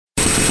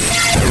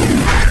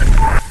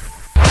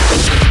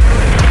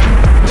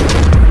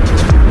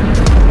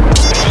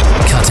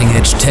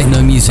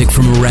techno music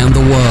from around the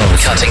world.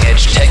 Cutting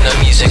edge techno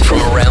music from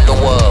around the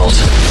world.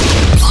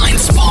 Blind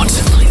Spot.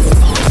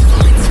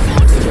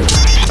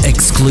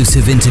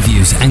 Exclusive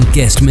interviews and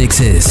guest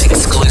mixes.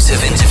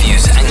 Exclusive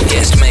interviews and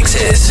guest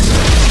mixes.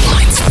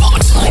 Blind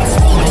Spot.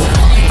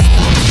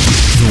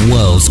 The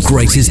world's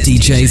greatest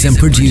DJs and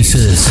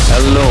producers.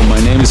 Hello, my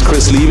name is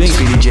Chris Liebing,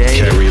 DJ,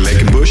 Kerry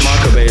Lakenbush,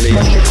 Marco Bailey,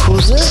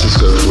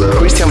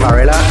 Christian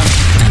Varela,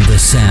 and the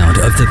sound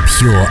of the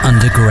pure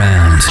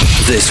underground.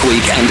 This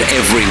week and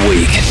every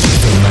week,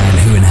 the man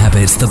who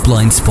inhabits the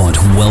Blind Spot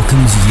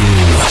welcomes you.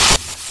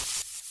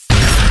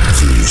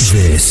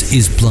 This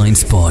is Blind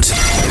Spot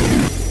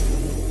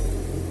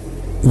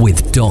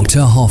with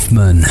Dr.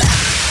 Hoffman.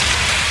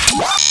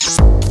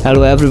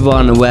 Hello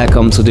everyone and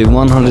welcome to the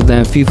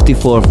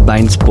 154th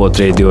Blind Spot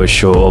radio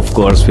show, of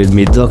course with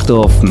me Dr.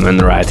 Hoffman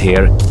right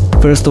here.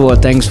 First of all,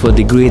 thanks for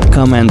the great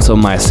comments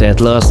on my set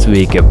last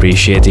week,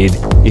 appreciate it.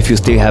 If you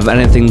still have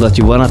anything that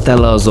you wanna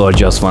tell us or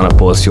just wanna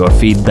post your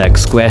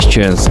feedbacks,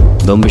 questions,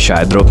 don't be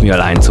shy, drop me a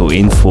line to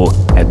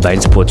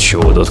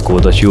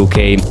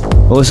info@blindspotshow.co.uk.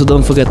 Also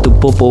don't forget to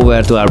pop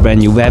over to our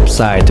brand new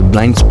website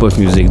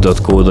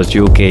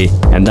blindspotmusic.co.uk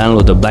and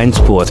download the Blind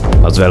Spot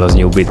as well as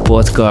new Beat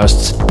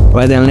podcasts.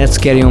 Right then, let's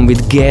carry on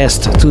with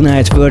guest.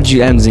 Tonight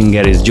Virgil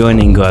Enzinger is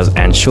joining us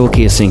and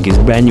showcasing his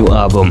brand new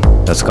album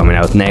that's coming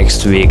out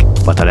next week,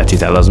 but I'll let you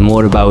tell us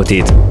more about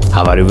it.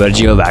 How are you,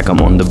 Virgil? Welcome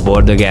on the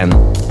board again.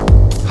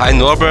 Hi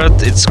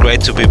Norbert, it's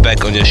great to be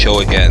back on your show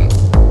again.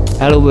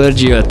 Hello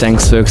Virgil,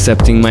 thanks for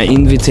accepting my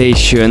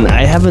invitation.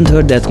 I haven't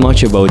heard that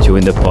much about you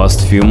in the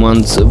past few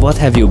months. What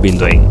have you been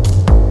doing?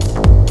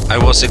 I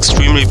was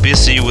extremely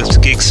busy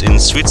with gigs in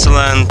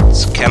Switzerland,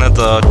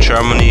 Canada,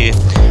 Germany,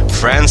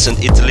 France and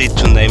Italy,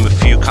 to name a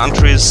few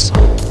countries.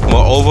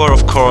 Moreover,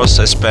 of course,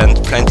 I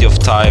spent plenty of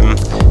time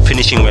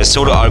finishing my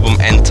solo album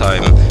End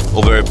Time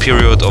over a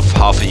period of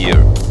half a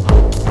year.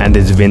 And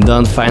it's been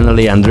done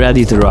finally and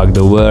ready to rock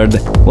the world.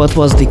 What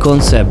was the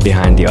concept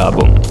behind the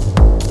album?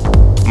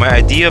 My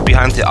idea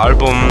behind the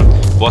album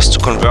was to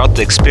convert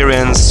the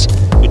experience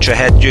which I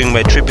had during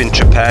my trip in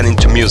Japan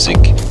into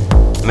music.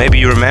 Maybe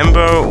you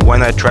remember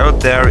when I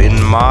traveled there in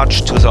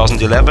March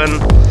 2011,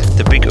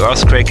 the big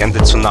earthquake and the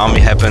tsunami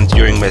happened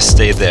during my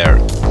stay there.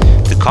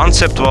 The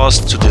concept was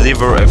to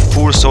deliver a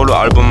full solo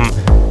album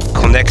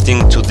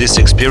connecting to this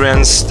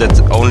experience that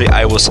only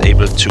I was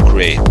able to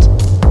create.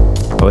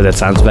 Oh, that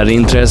sounds very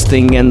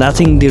interesting, and I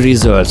think the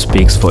result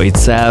speaks for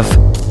itself.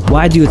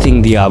 Why do you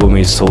think the album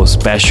is so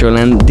special,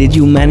 and did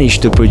you manage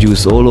to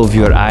produce all of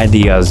your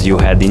ideas you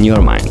had in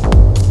your mind?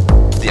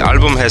 The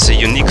album has a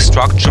unique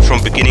structure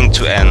from beginning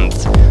to end.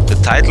 The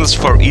titles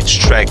for each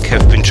track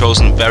have been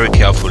chosen very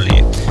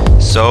carefully.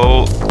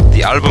 So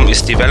the album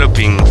is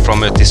developing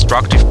from a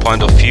destructive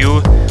point of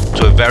view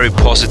to a very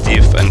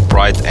positive and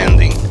bright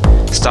ending.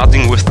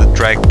 Starting with the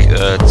track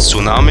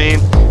Tsunami,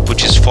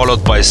 which is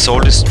followed by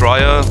Soul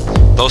Destroyer.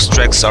 Those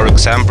tracks are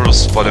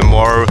examples for the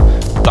more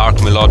dark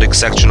melodic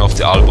section of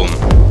the album.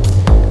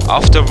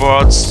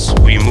 Afterwards,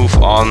 we move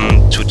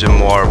on to the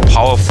more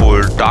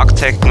powerful dark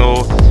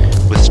techno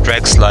with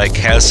tracks like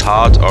Hell's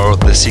Heart or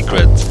The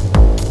Secret.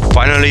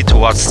 Finally,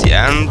 towards the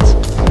end,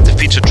 the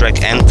feature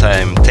track End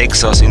Time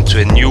takes us into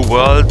a new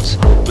world,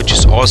 which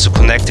is also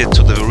connected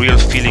to the real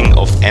feeling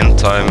of End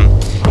Time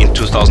in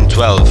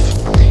 2012.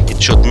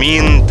 It should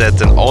mean that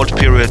an old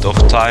period of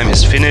time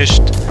is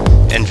finished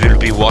and will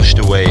be washed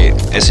away,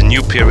 as a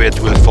new period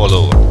will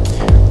follow.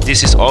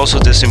 This is also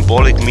the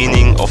symbolic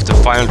meaning of the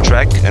final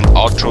track and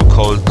outro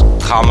called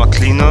Karma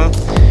Cleaner,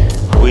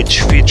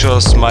 which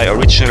features my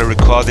original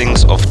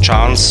recordings of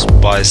chants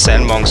by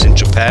Zen monks in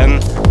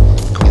Japan,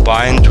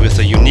 combined with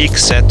a unique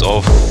set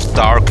of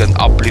dark and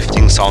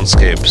uplifting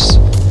soundscapes.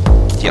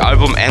 The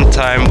album End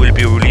Time will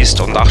be released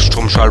on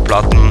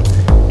Nachtstromschallplatten,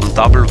 on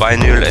double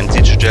vinyl and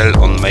digital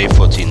on May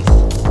 14th.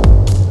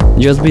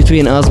 Just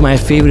between us, my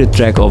favorite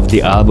track of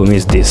the album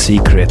is The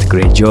Secret.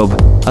 Great job.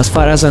 As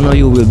far as I know,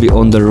 you will be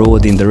on the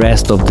road in the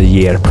rest of the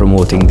year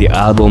promoting the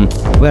album.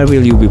 Where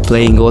will you be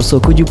playing? Also,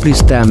 could you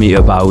please tell me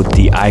about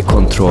the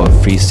iControl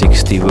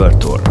 360 World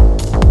Tour?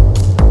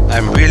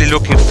 I'm really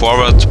looking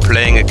forward to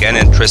playing again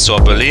in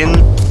Tresor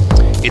Berlin.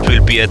 It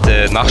will be at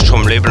the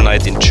Nachtstrom Label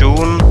Night in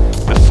June.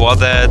 Before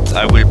that,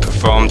 I will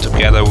perform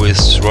together with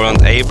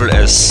Roland Abel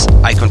as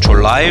iControl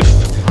Live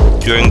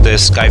during the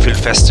Skyfield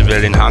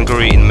Festival in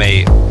Hungary in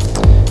May.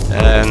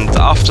 And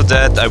after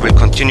that, I will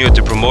continue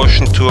the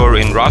promotion tour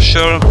in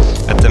Russia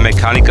at the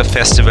Mechanica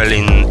Festival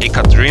in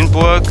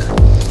Ekaterinburg,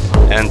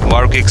 and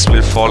more gigs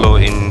will follow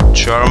in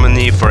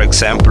Germany. For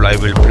example, I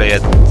will play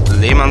at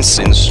Lehmanns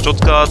in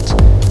Stuttgart,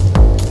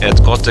 at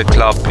Grotte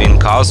Club in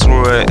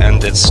Karlsruhe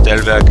and at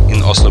Stellwerk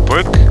in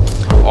Osnabrück.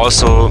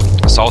 Also,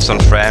 Southern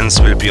France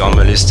will be on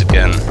my list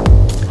again.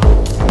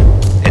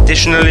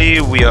 Additionally,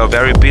 we are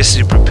very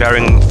busy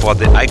preparing for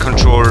the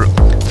iControl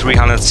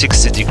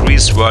 360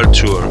 Degrees World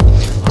Tour.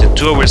 The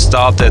tour will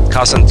start at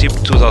Kazantip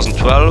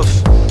 2012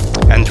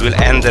 and will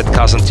end at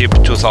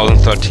Kazantip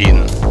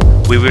 2013.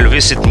 We will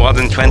visit more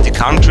than 20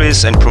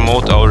 countries and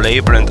promote our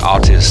label and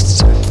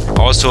artists.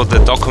 Also, the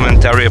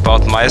documentary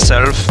about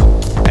myself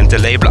and the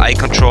label Eye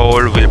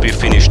Control will be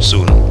finished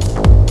soon.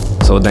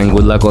 So then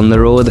good luck on the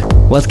road.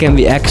 What can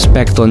we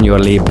expect on your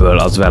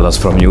label as well as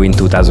from you in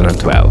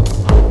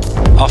 2012?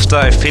 After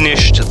I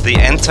finished the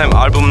End Time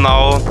album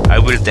now, I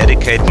will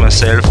dedicate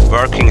myself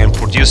working and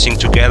producing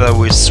together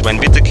with Sven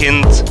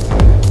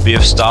Wittekind. We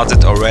have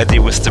started already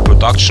with the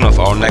production of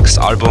our next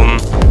album,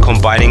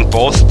 combining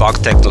both dark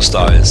techno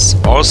styles.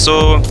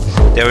 Also,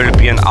 there will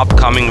be an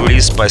upcoming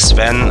release by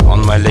Sven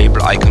on my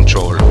label Eye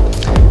Control.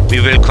 We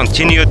will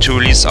continue to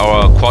release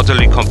our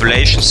quarterly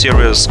compilation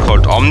series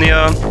called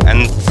Omnia,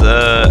 and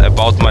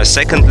about my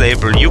second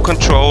label U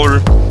Control,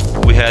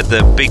 we had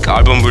a big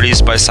album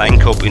release by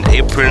Syncope in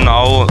April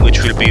now,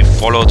 which will be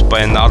followed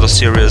by another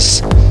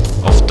series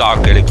of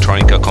dark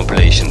electronica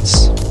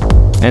compilations.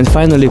 And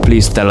finally,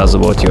 please tell us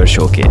about your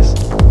showcase.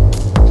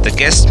 The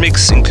guest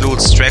mix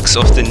includes tracks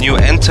of the new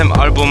End Time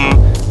album,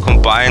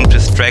 combined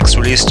with tracks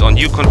released on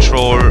U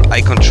Control, Eye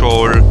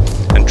Control,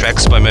 and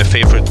tracks by my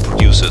favorite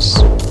producers.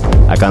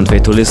 I can't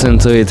wait to listen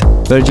to it.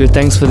 Virgil,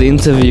 thanks for the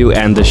interview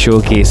and the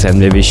showcase, and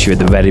we wish you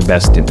the very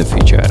best in the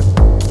future.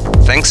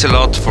 Thanks a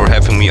lot for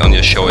having me on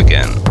your show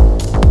again.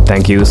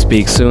 Thank you,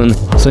 speak soon.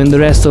 So in the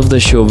rest of the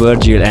show,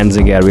 Virgil and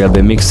Ziger will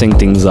be mixing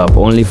things up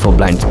only for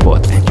Blind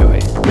Spot. Enjoy.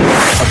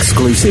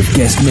 Exclusive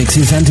guest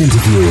mixes and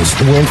interviews.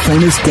 World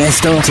famous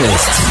guest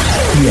artists.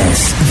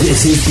 Yes,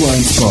 this is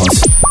Blind Spot.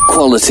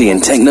 Quality in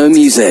techno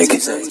music.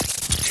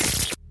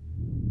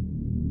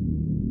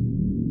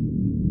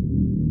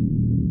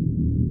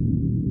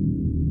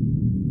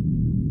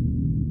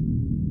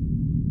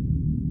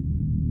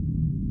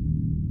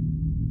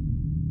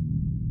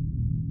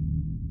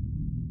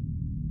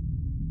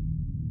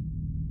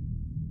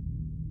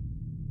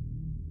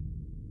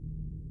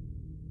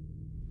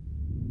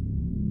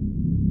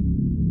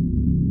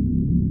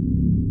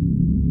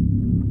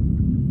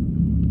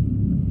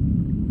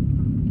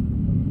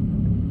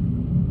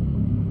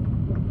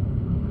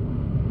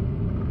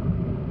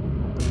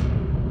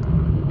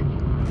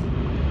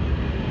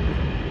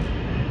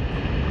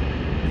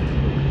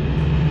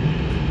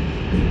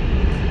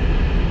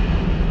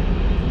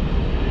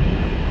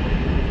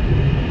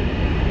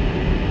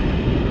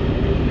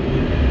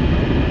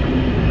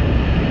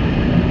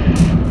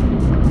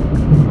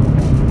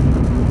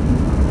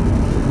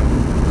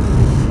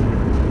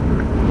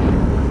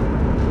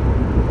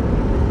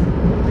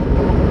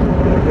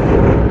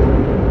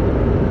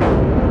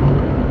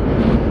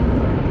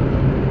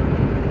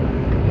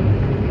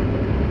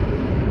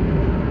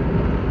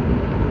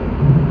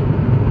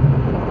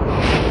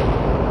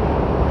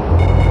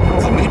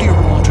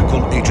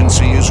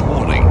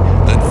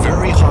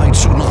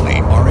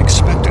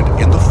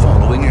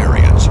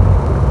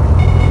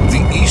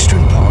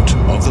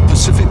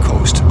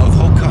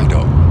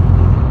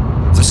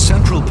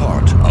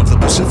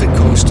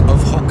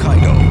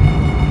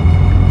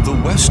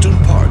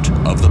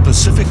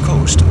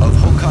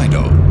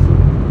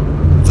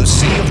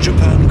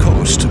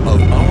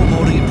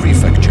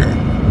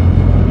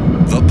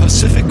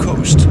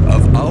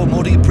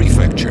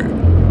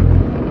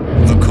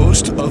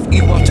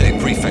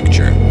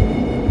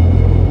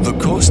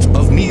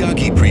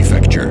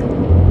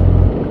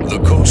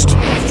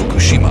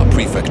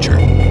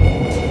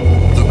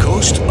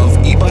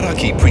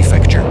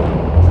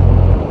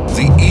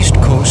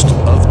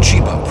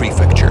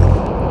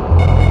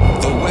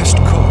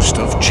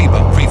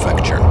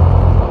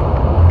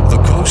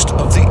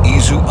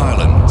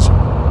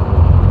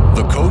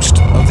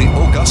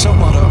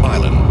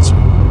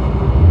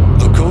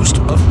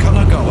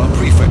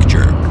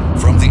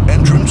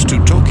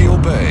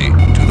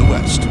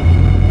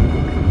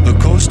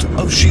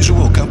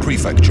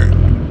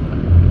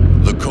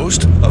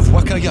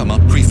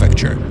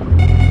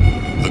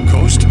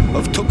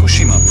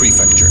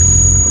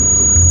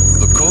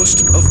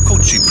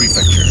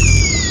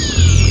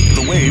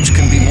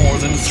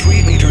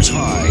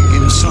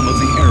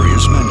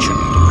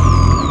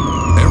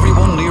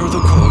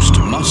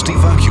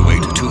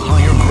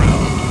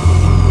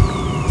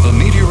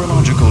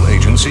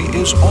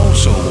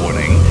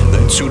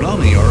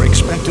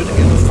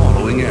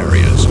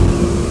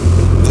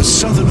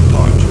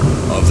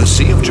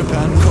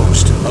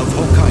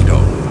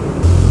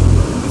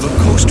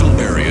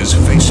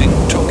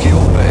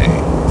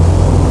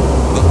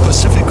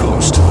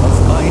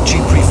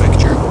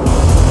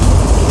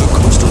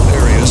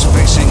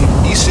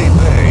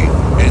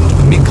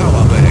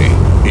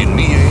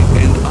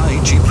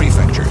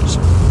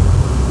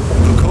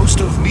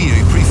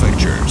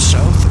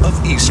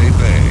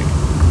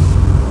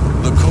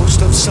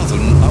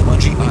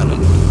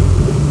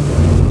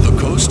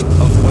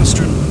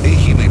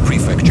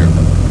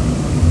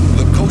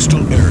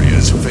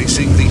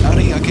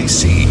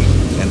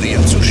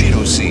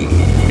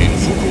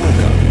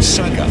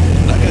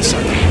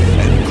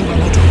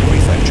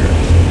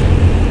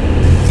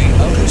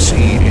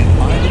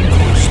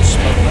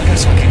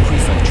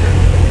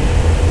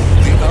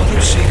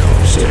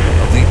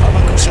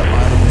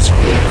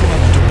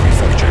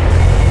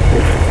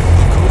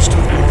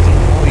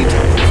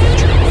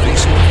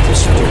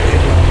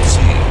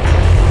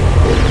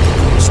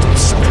 The coast of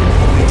southern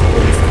Oita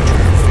Prefecture,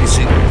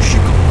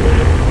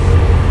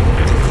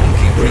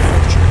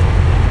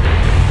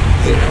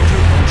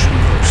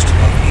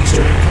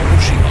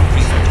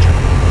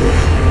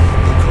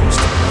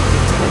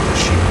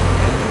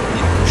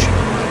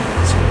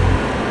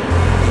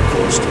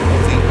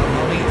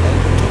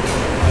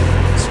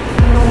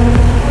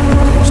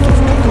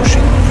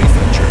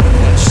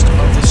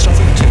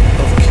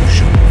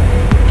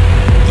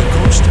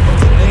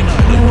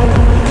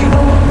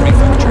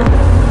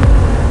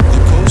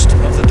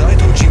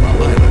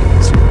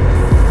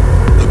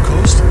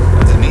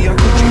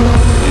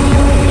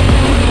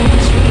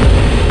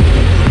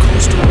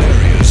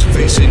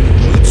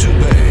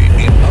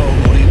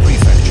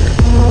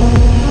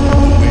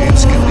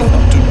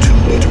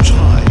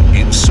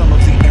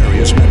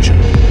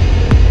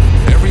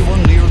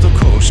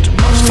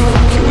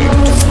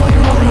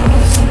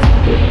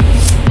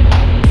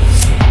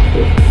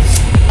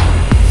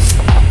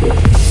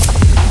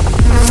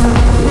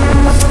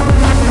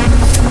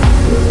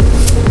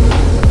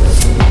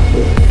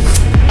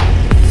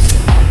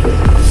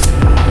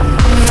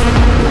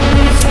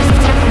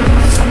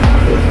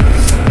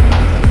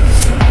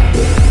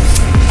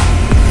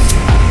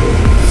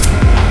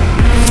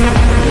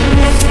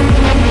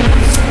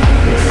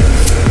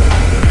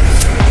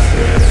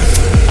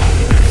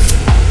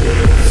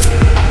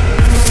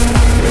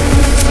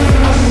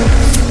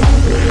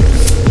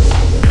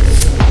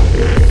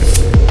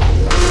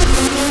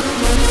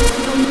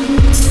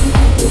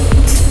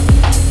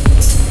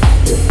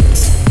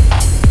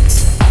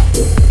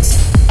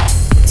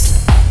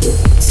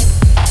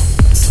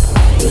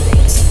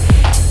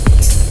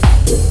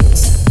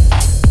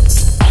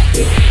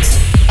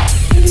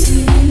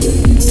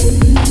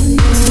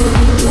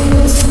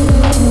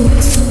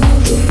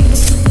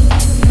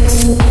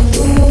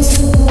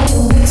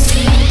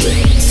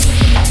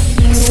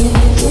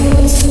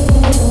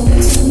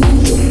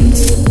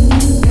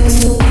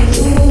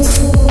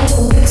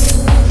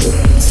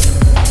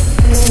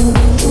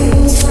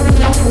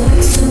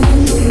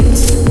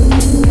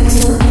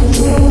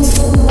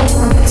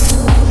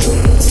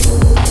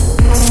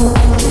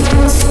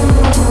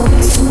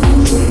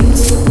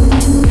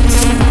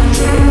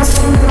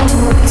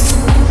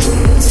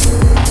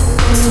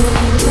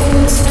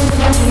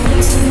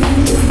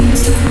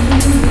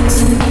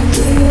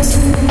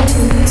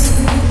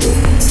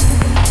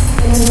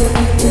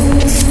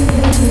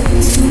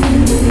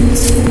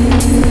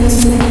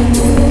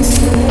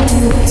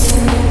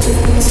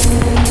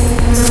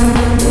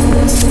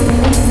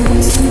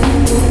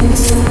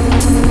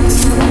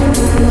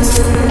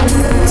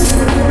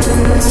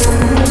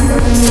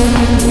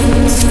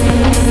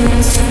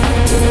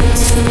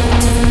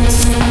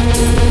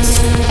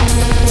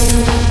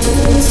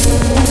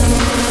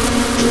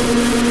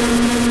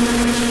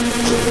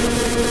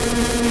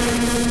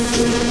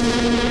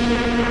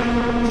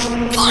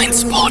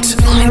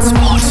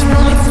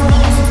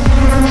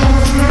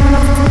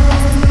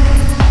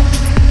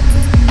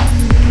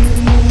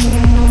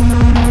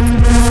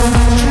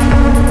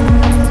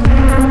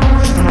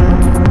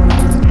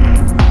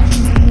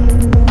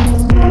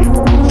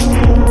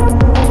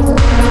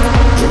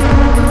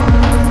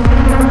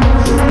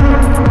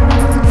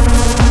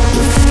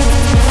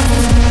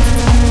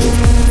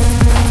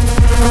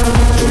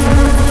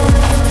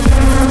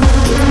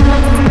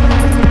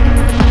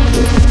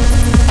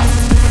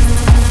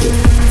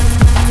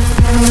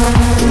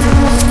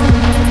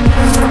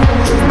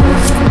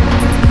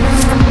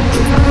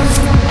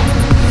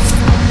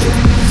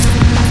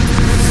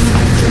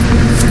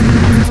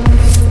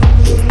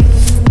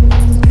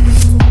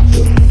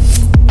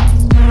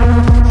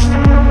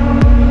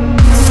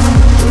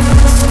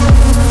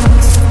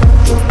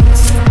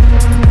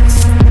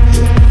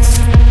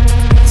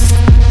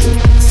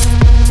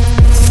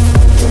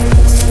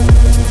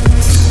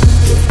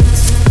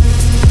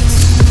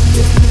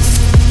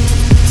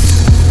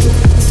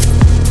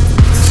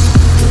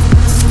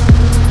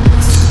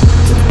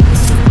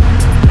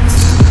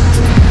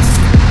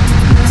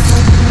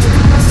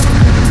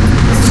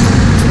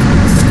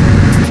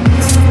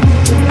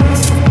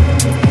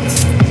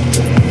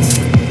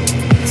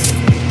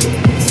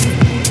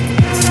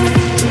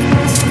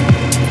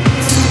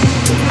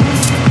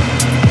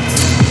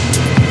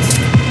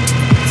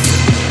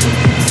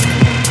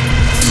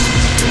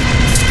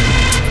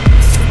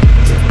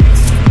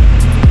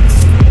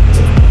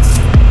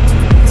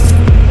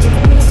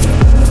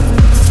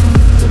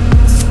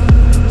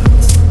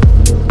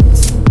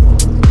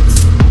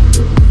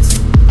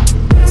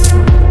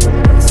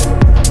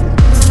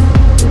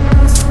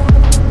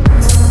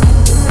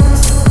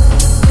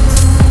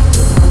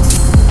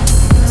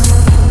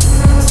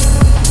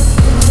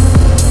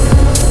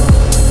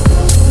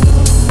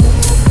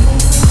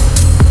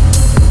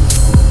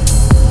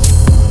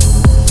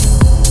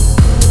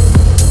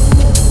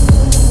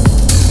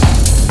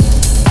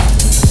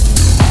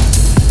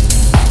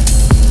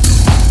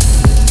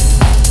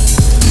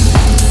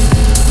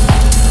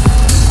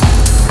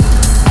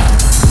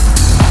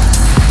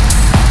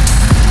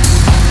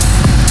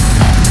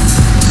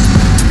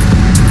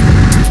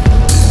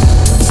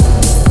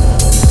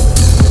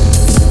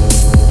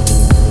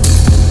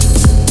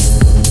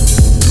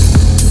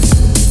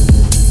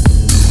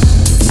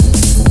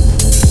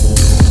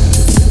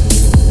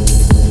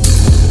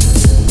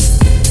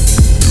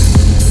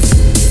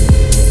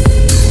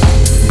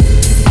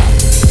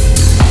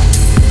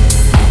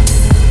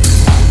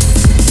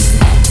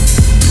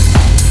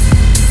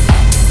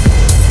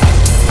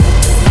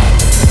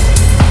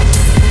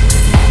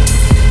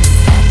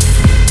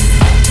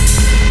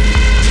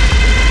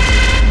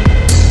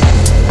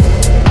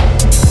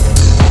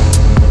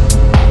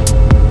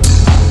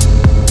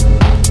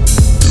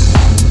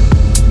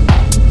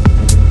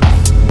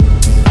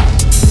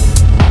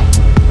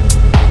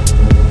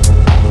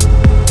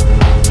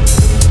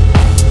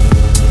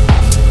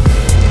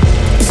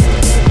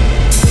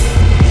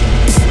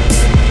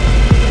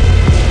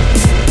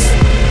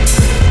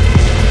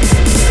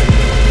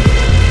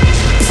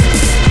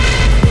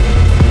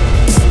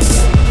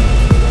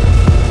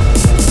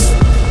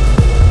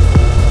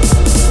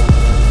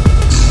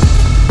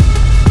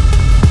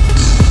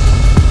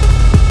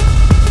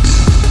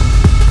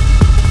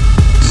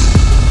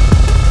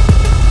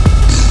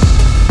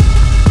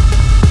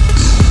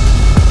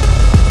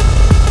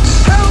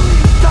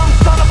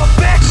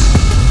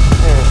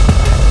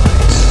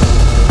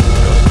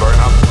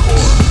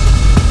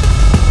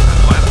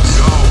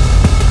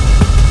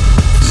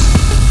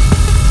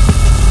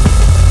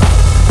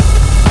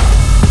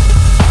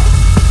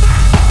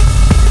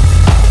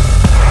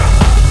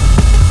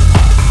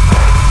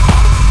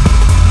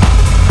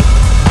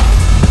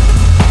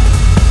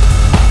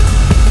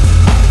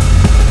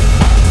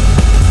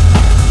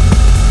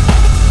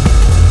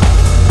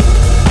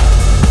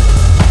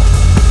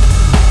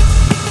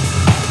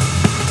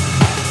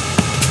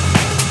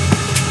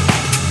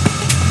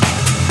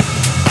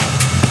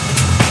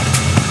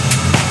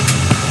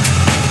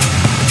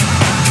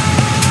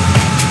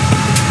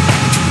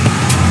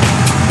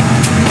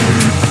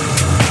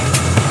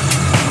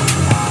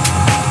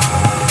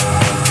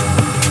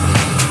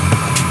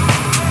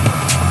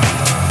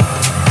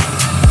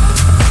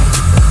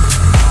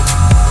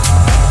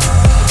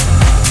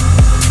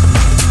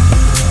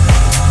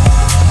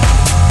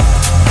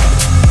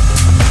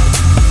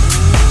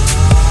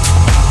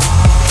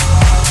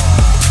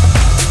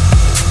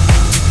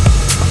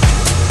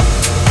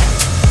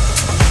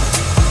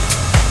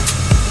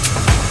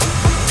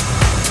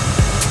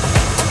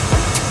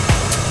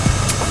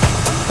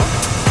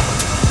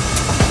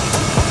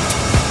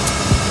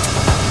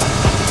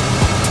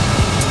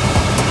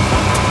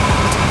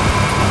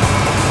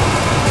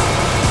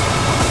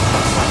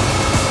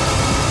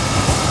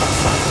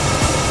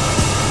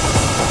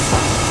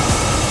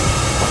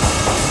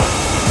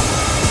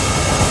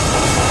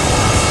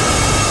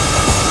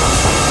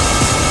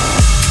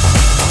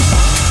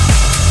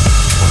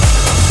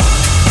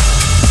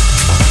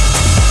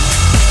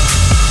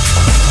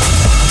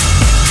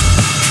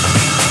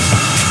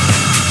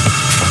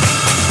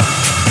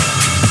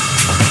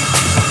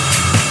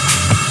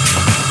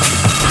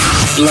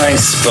 Blind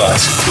Spot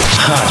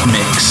Hot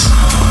Mix.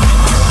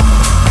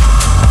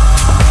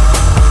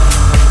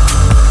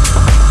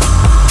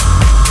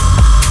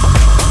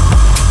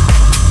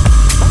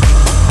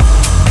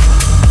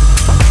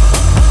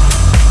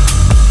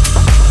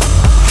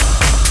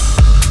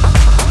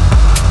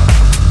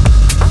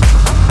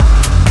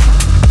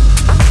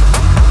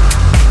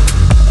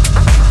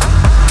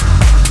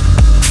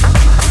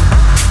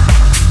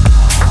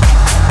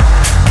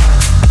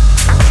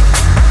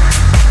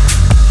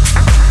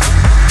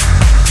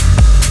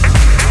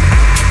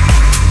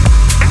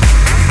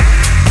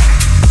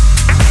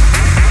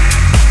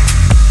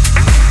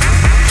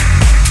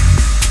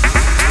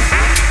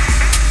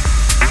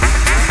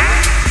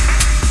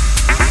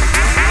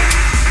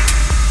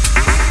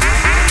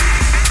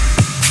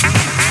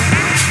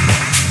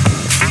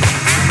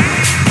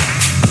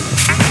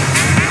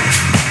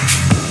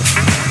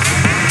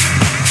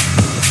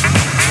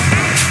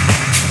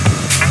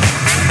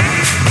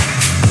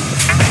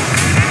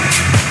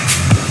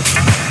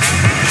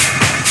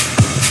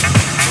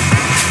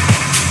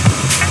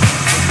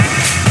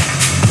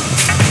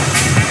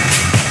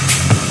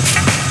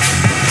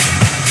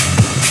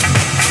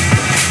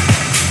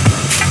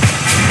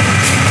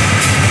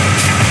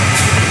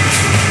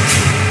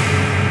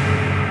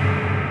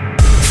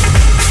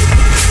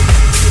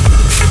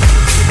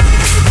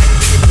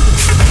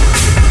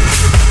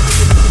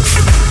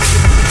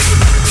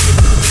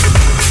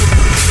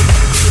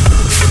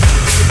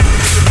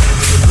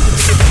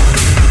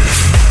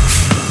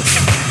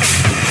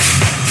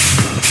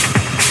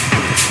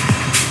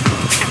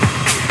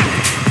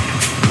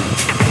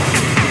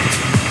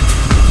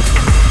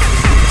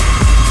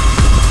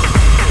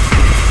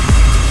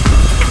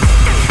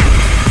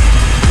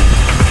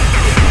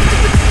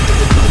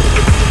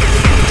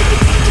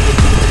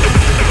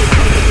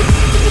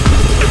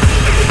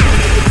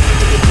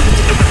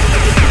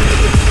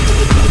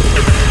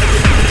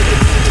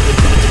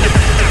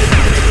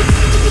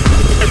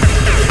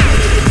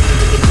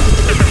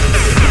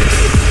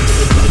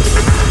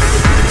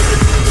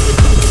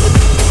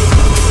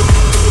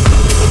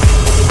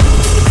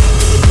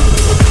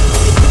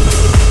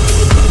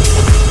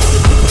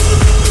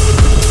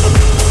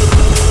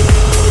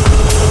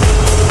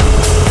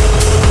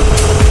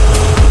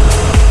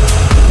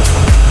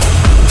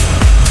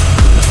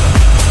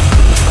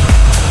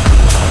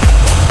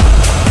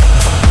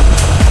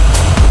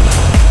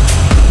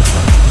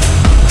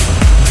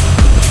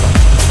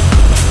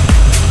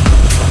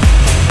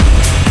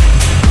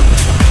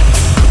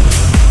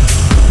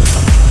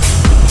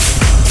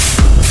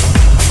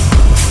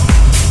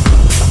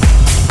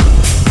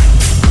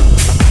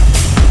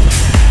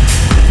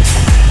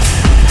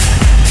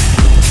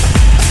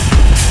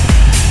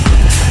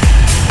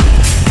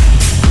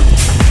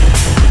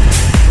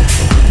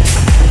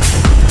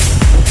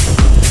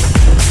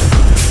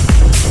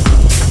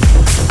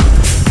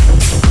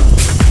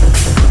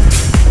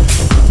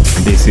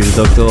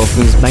 Dr.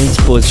 Offen's Blind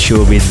Spot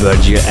show with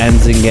Virgil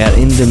Enzinger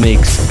in the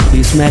mix.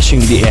 He's smashing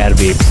the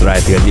airwaves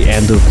right here at the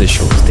end of the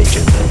show. Stay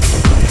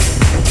tuned.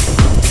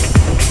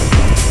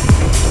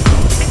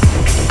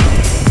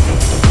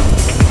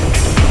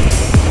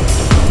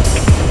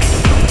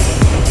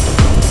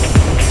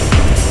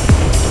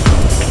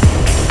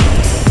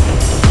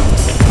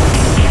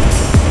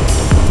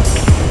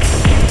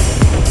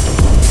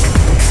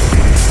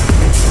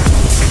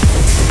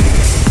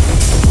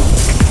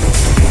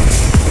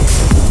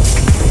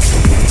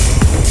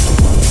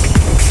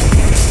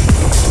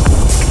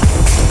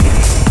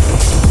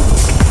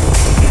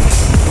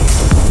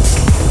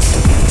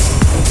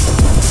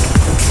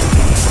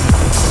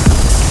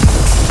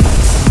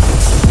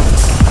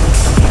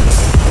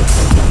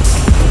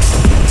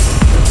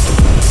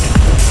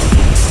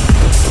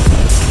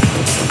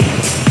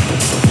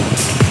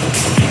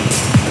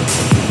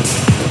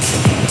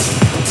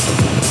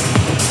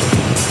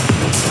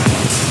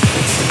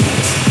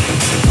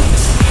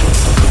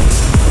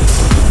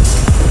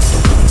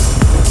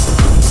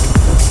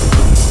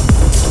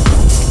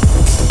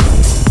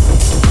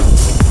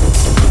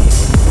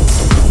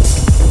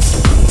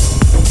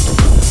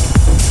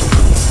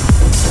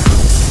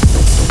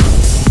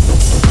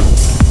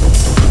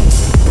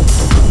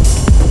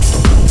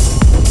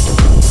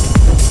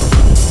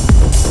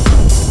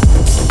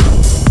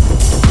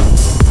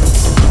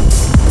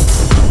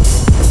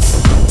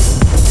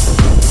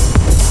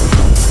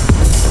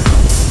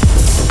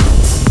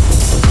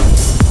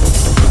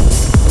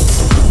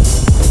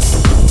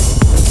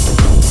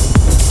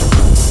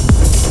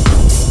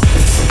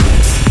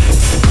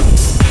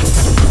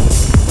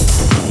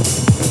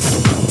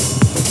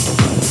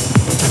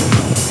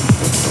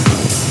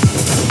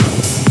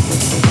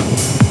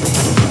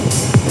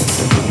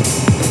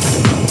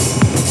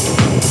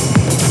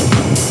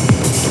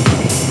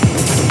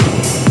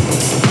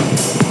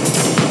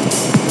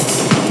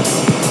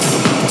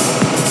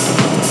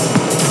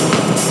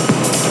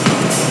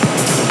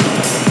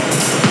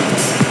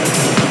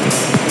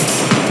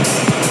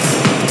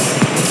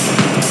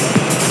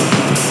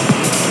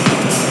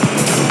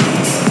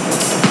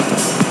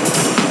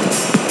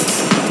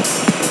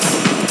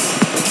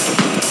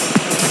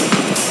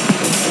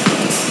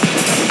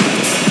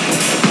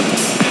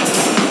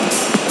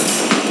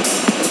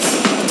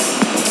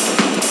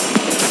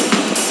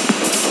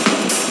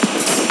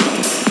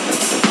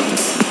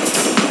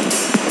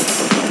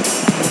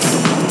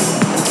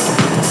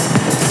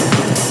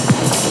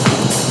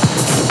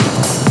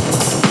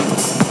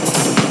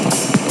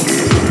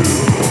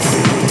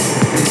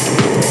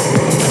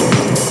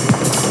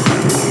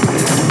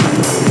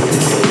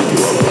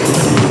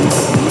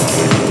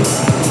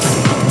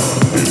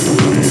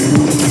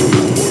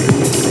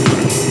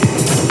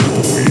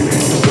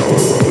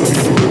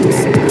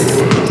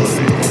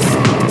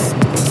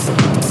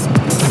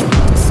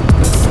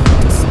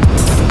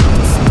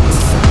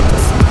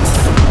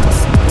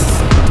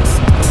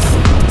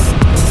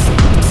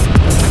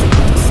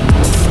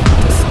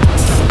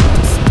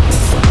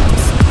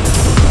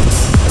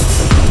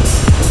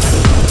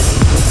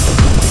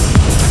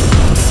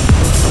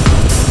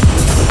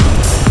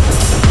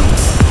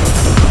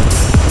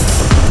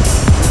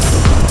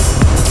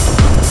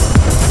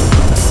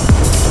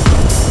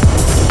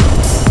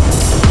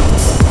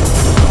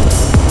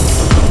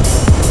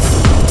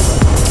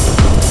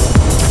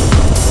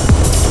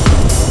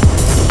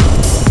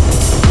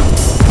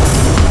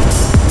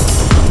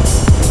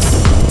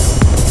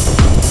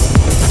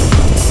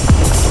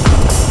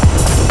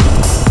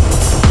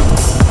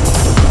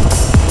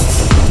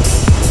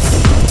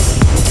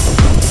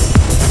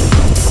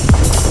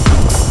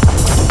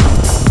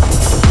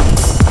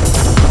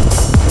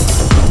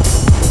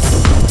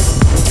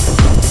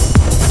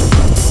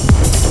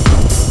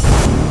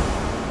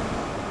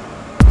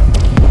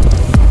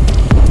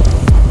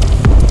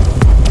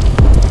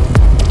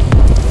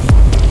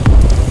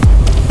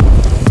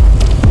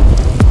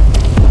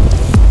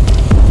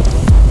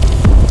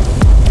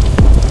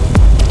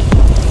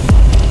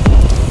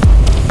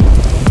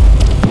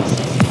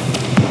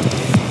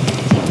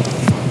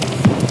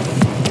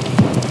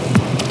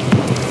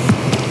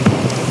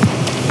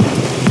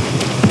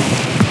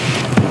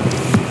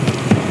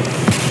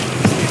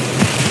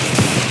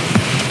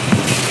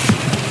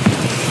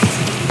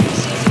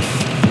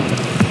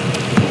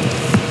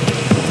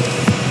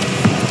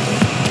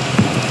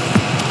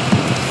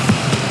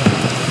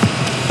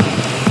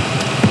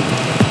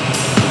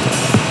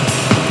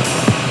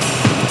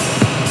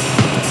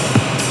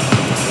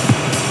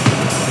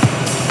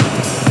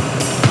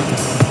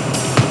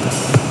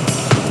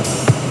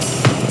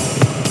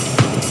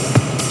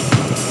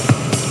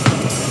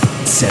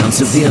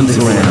 voice of the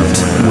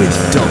underground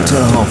with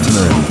Dr.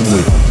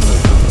 Hoffman.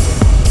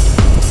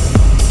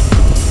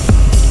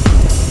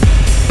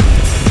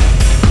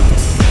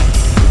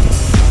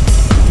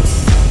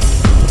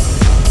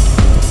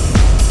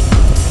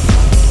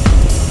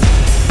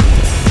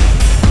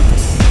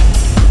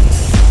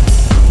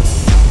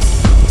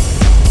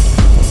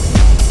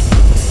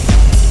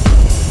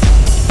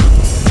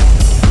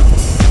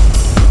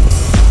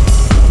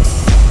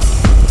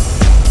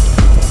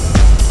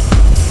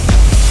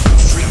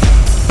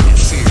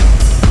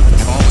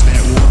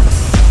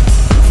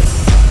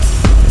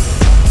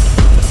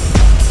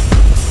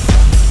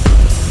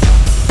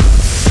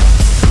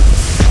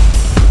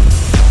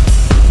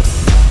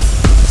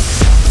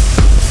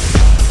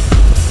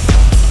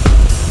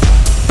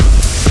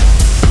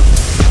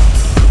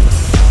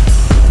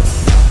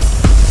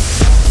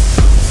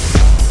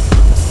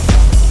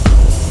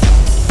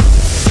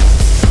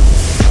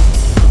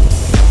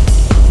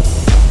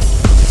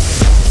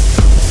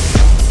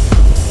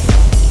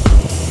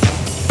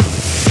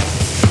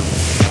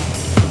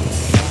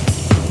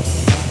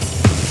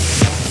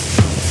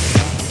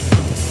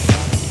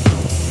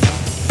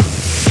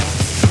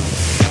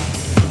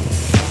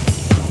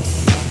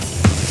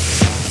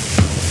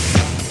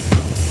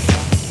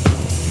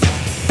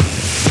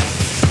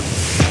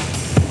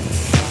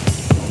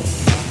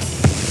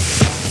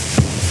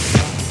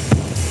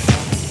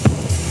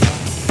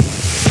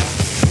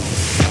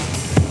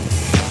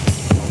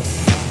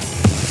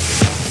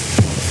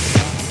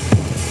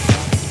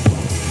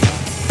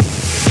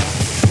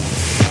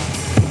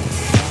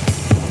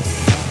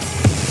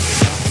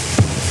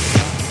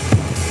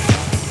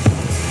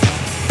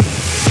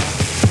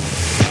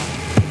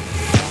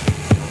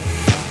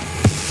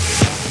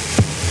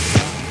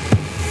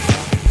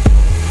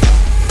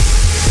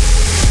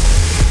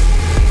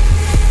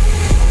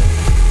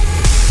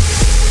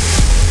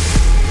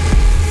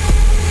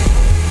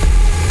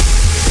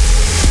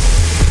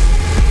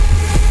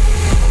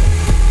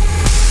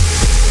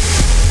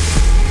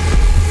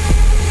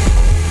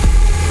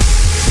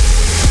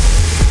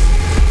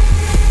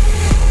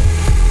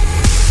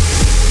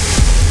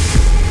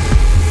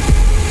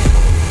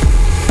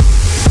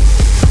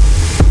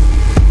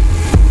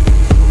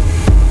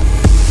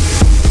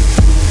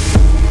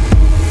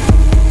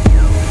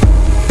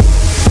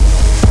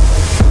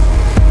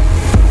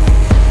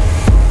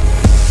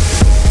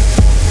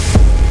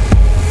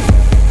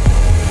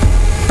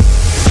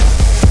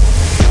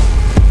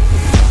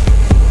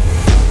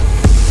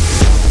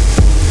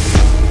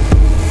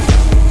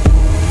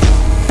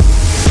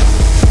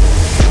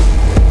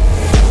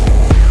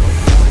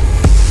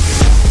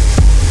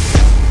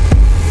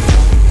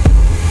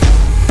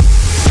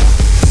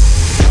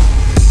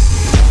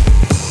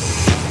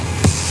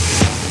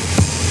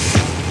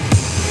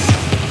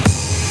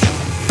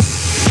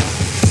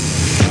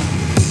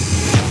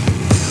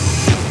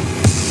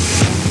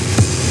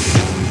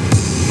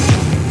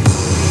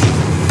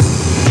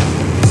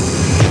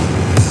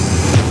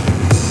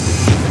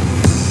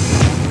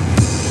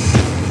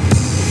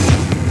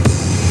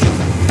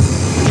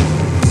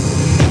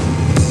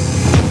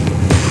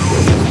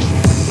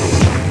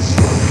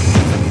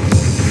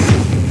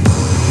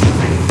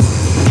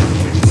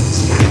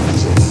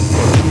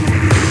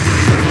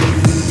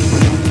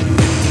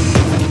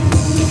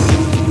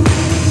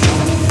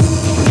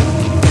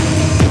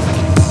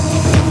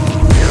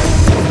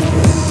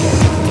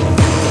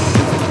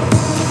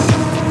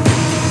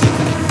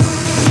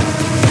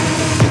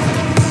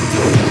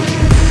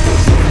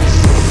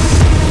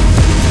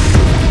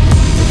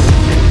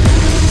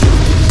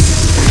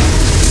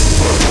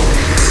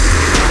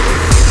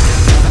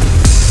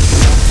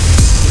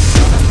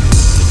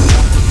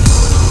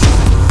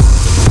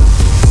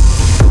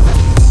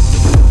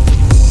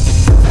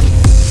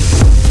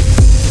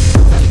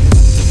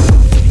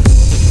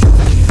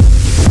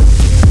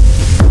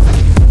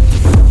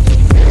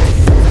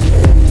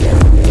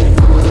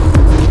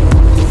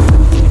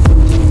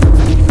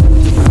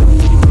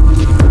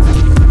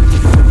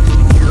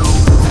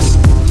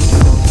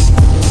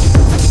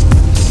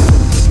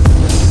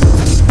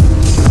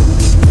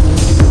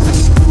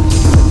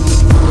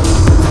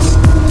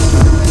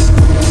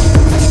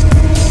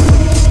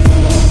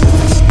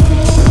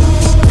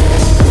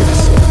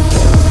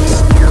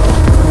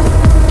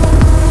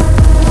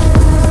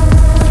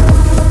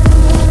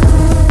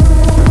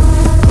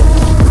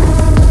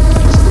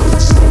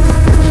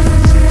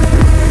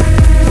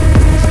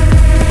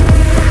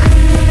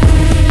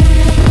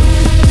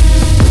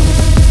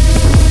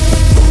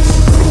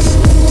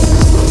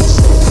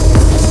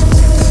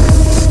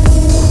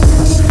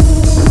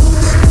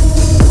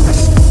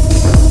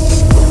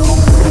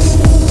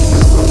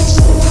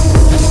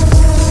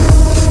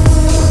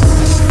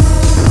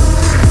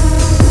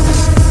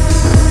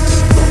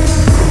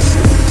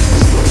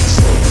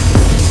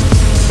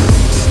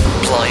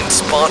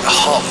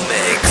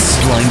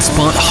 Blind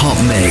Spot Hot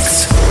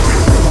Mix.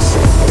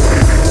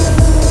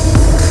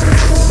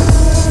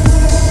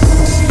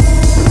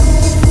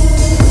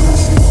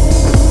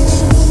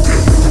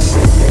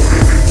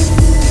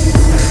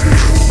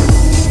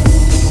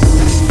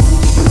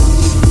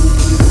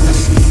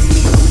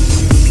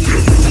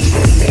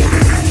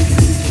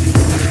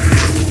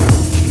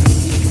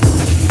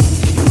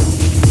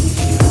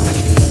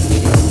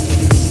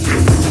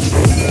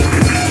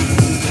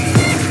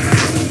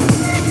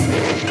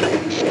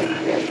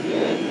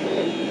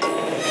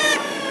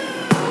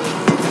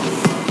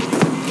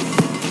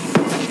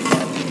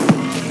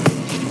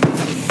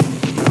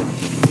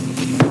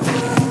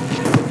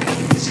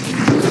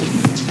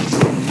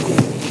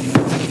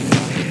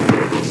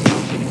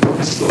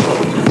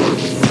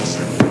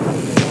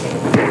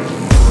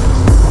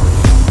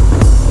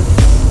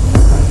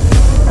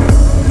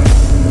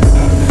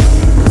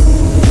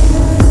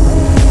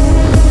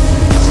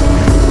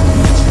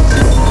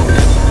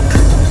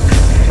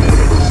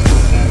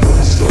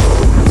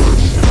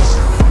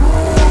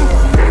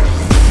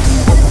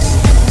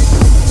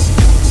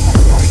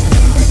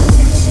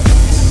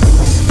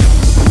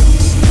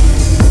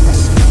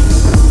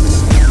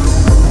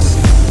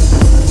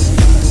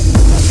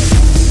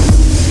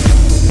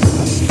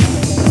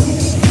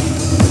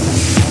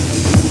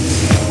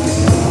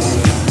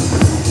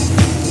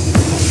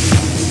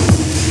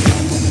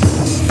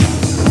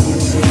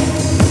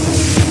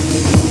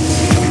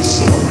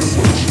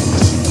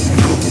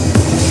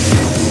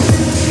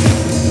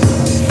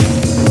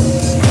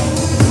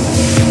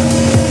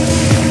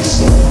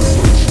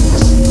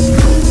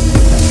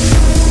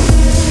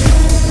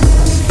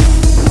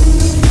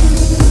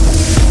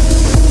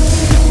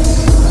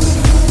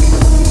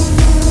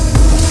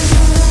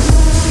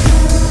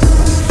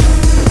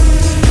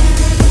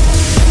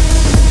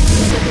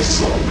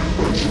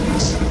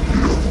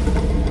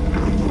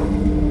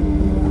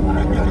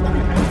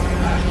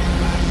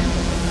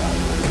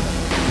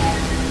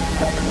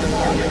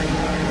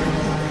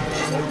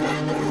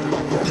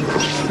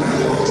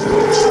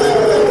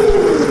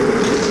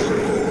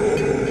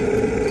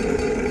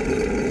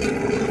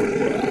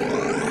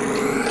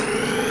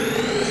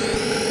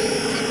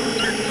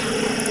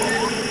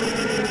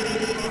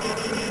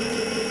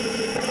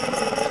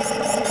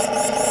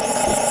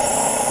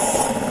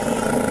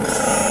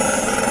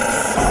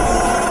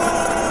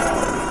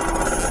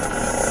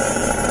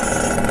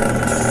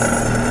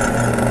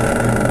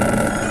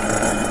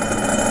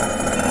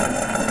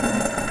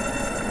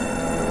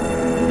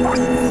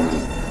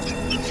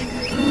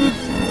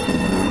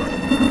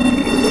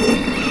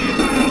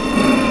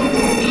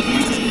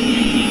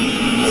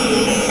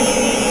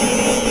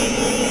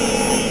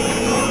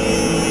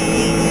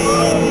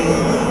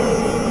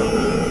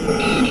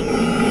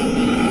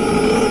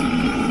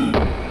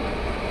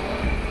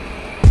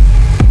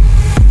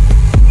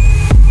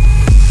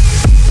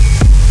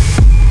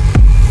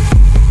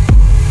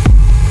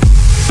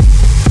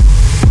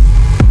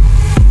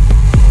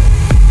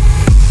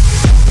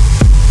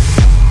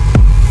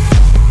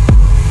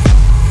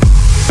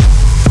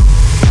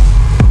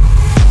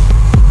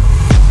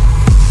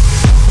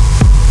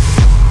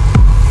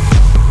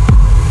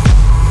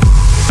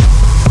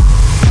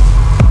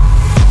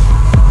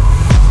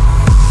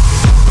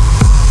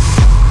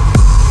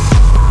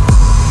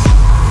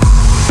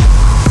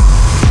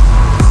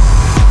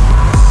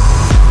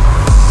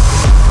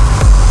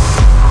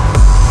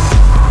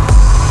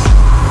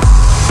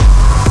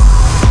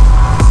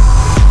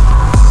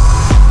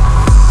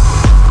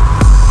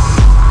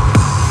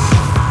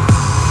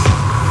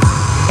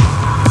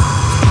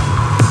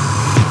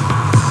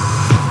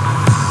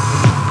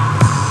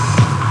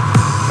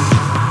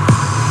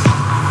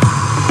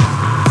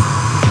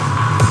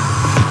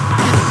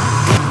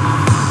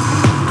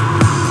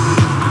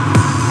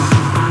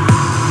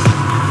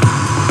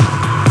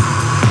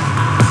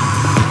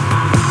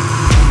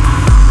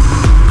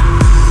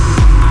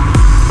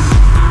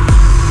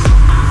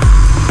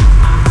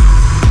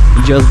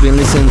 Just been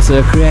listening to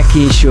a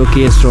cracking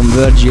showcase from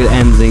Virgil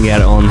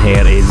Enzinger on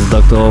here. It's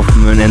Dr.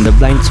 Hoffman and the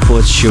Blind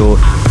Spot Show.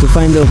 To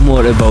find out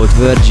more about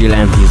Virgil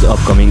and his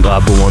upcoming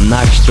album on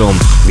Nagstrom,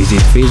 visit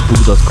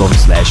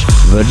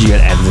facebook.com/Virgil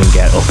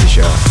Enzinger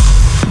Official.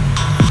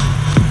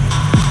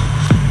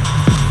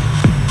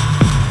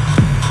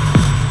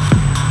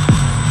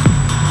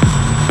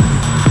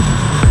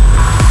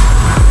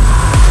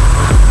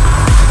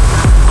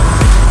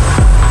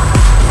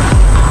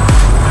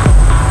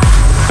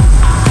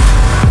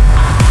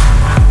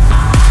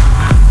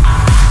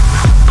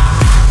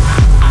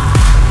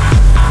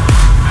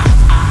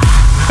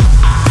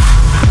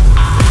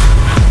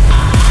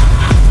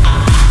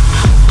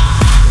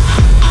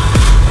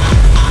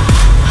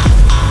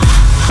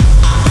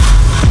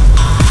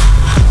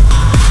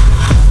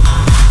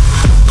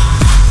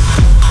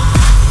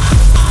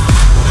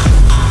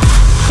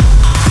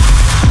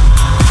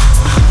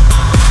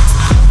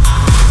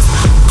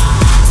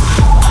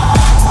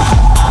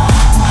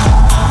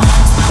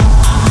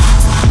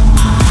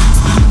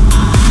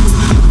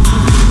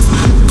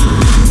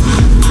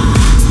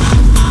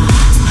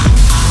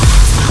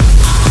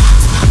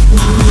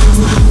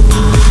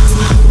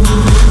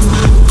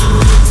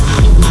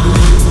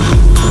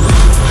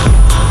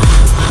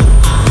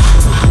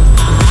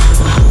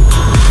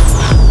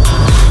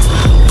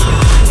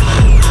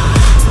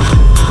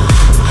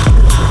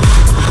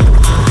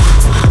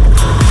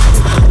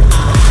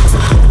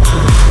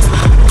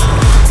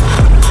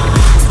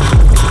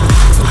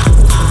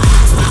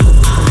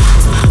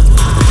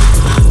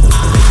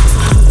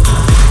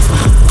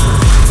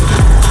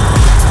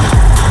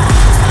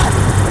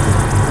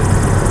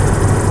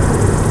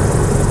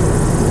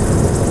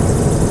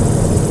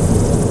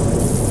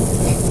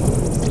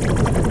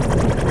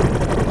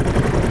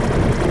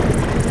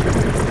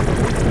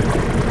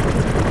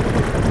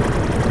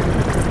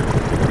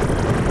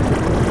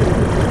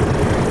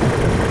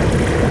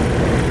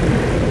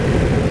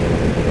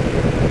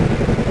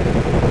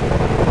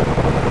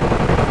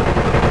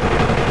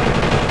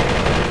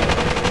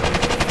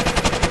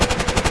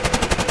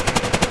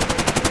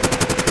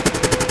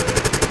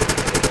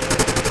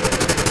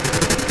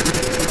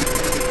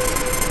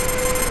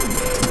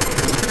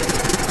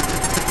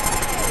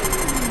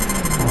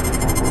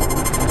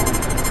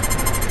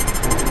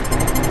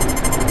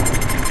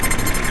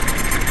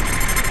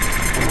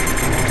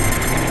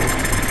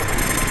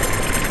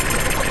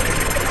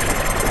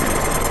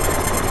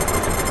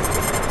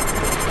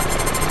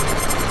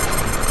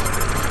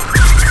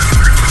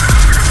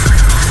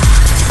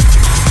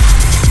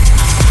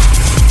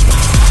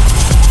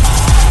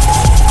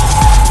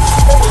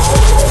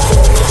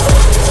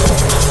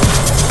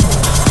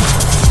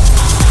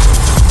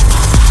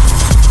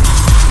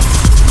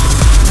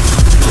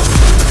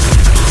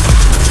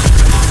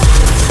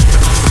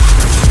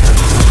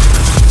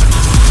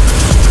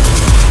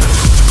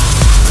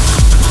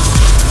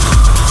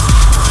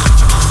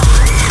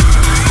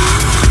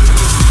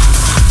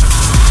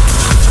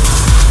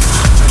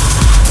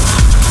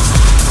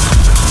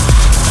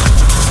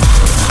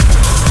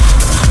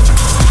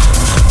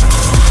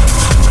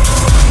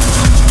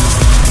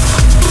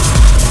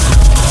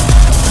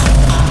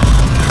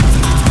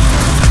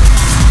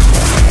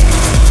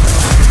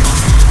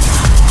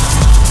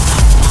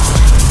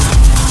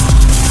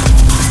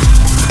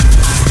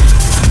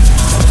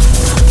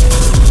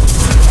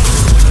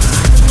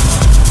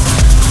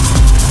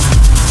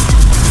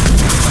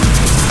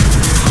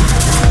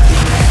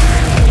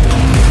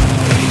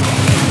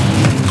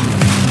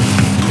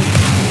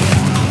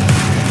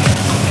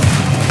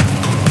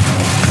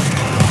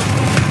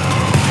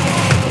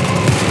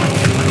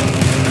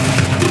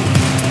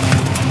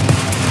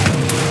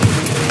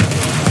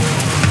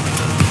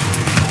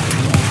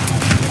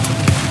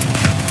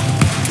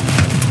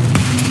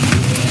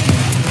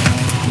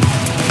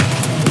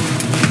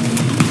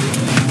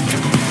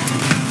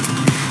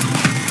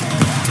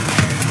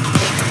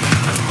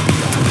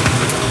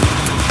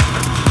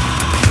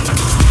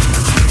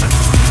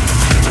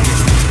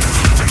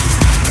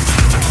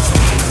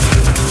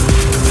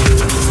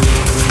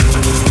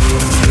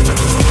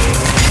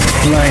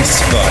 Blind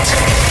Spot.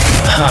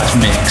 Hot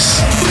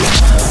Mix.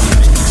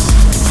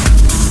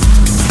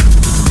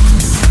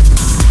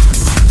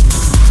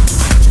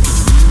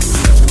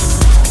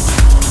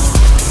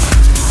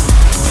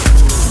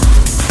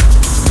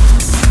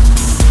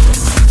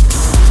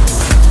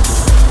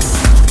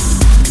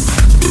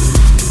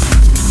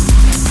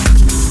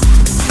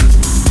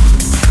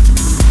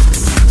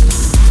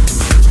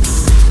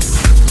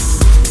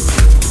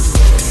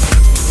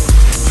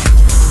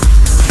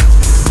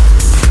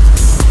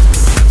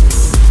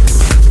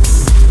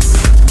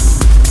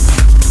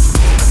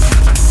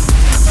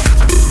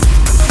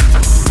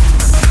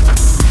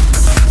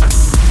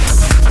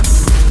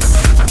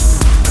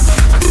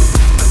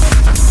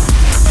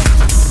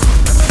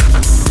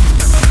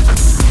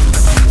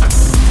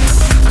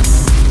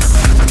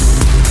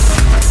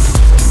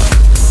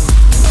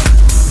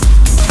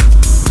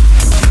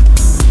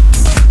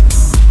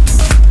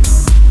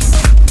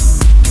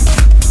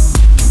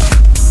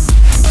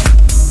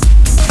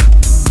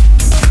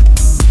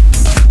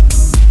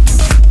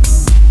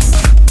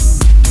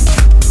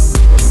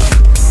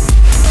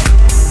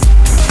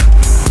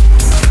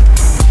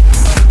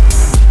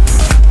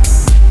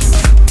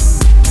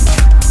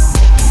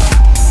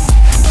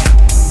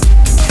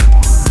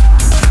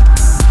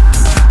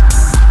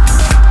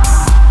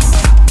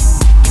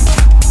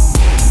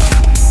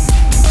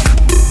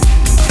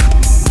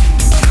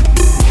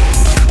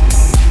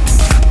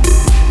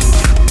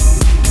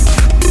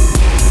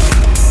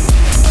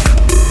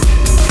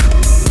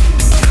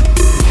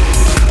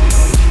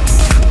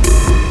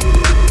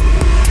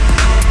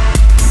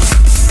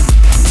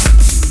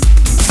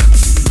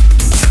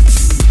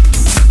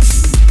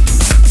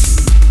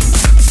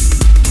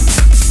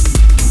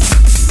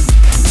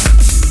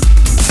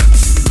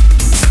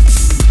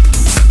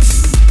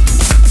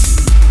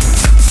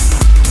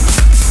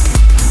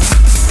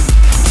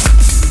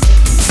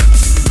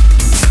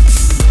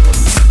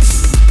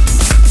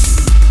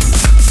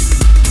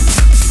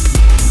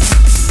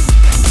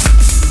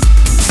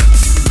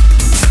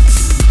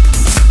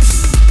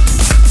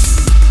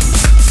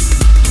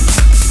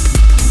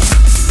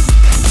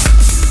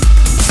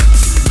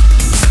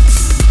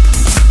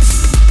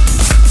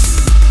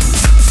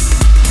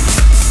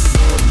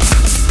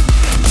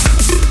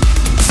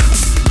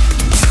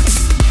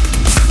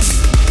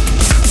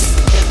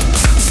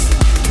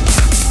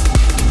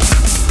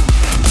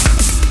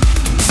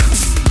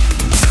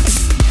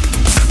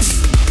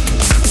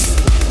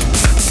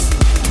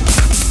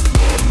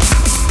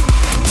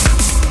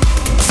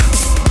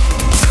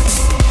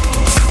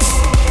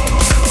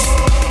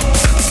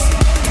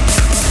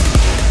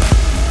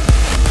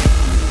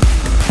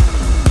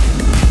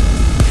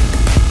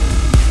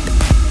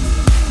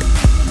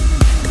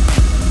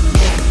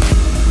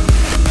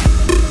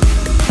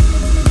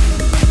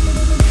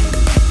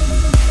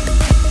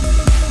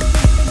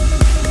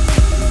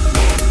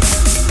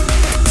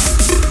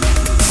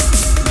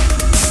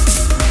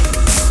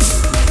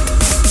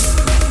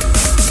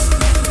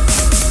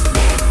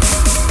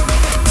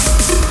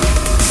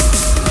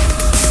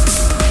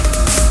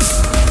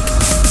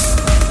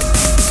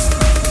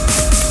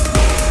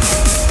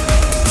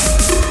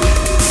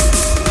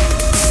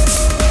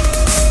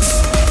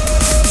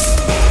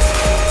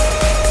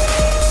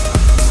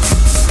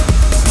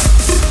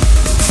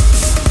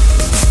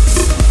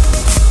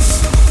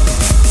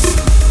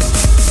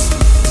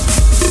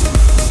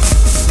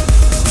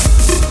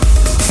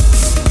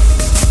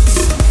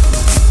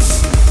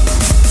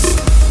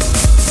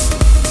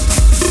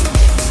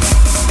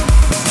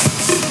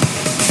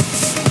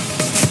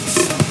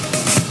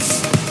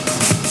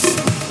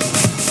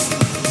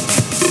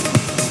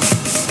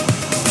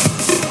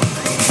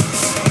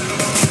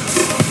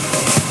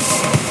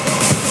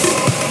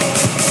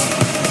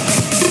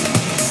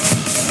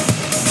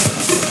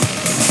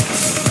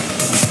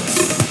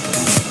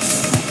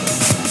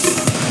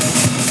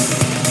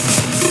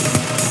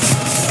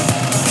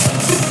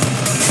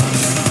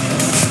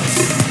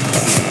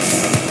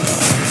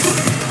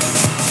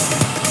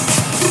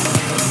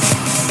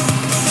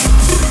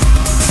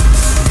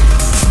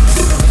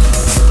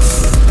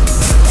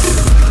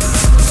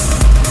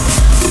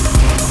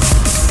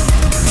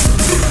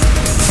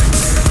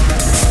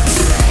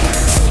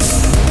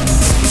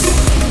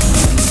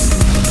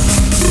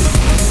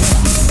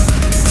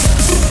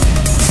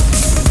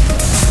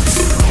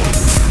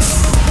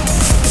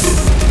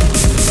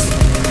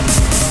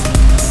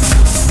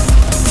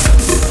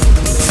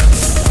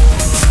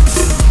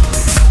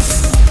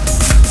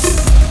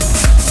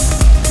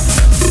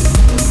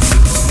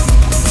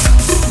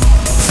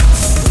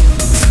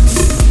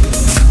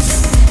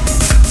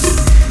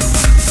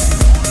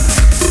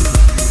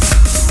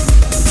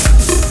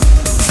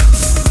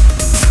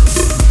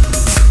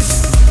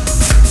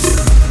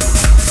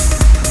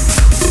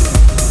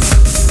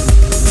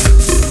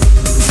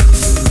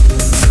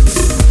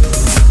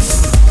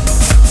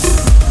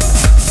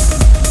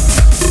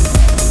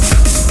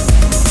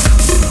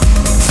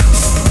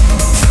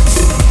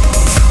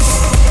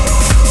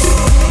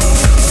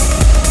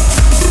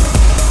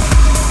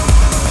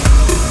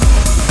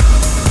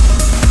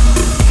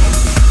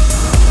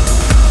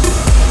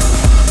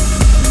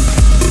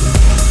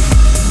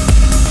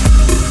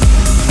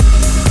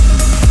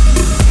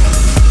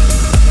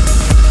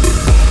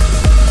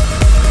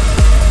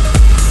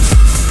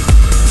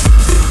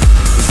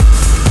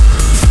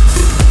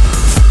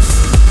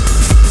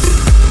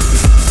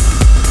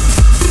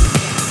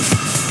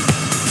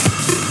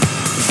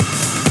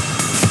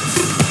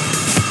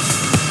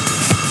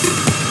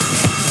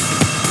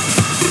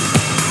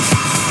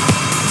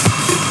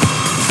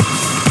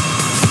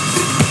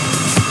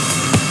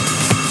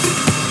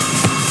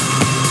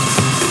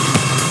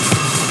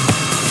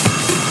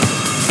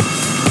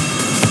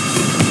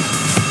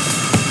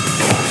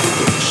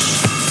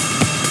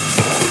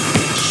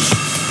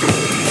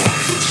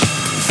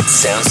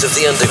 sounds of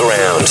the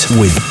underground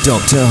with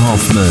Dr.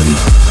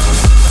 Hoffman.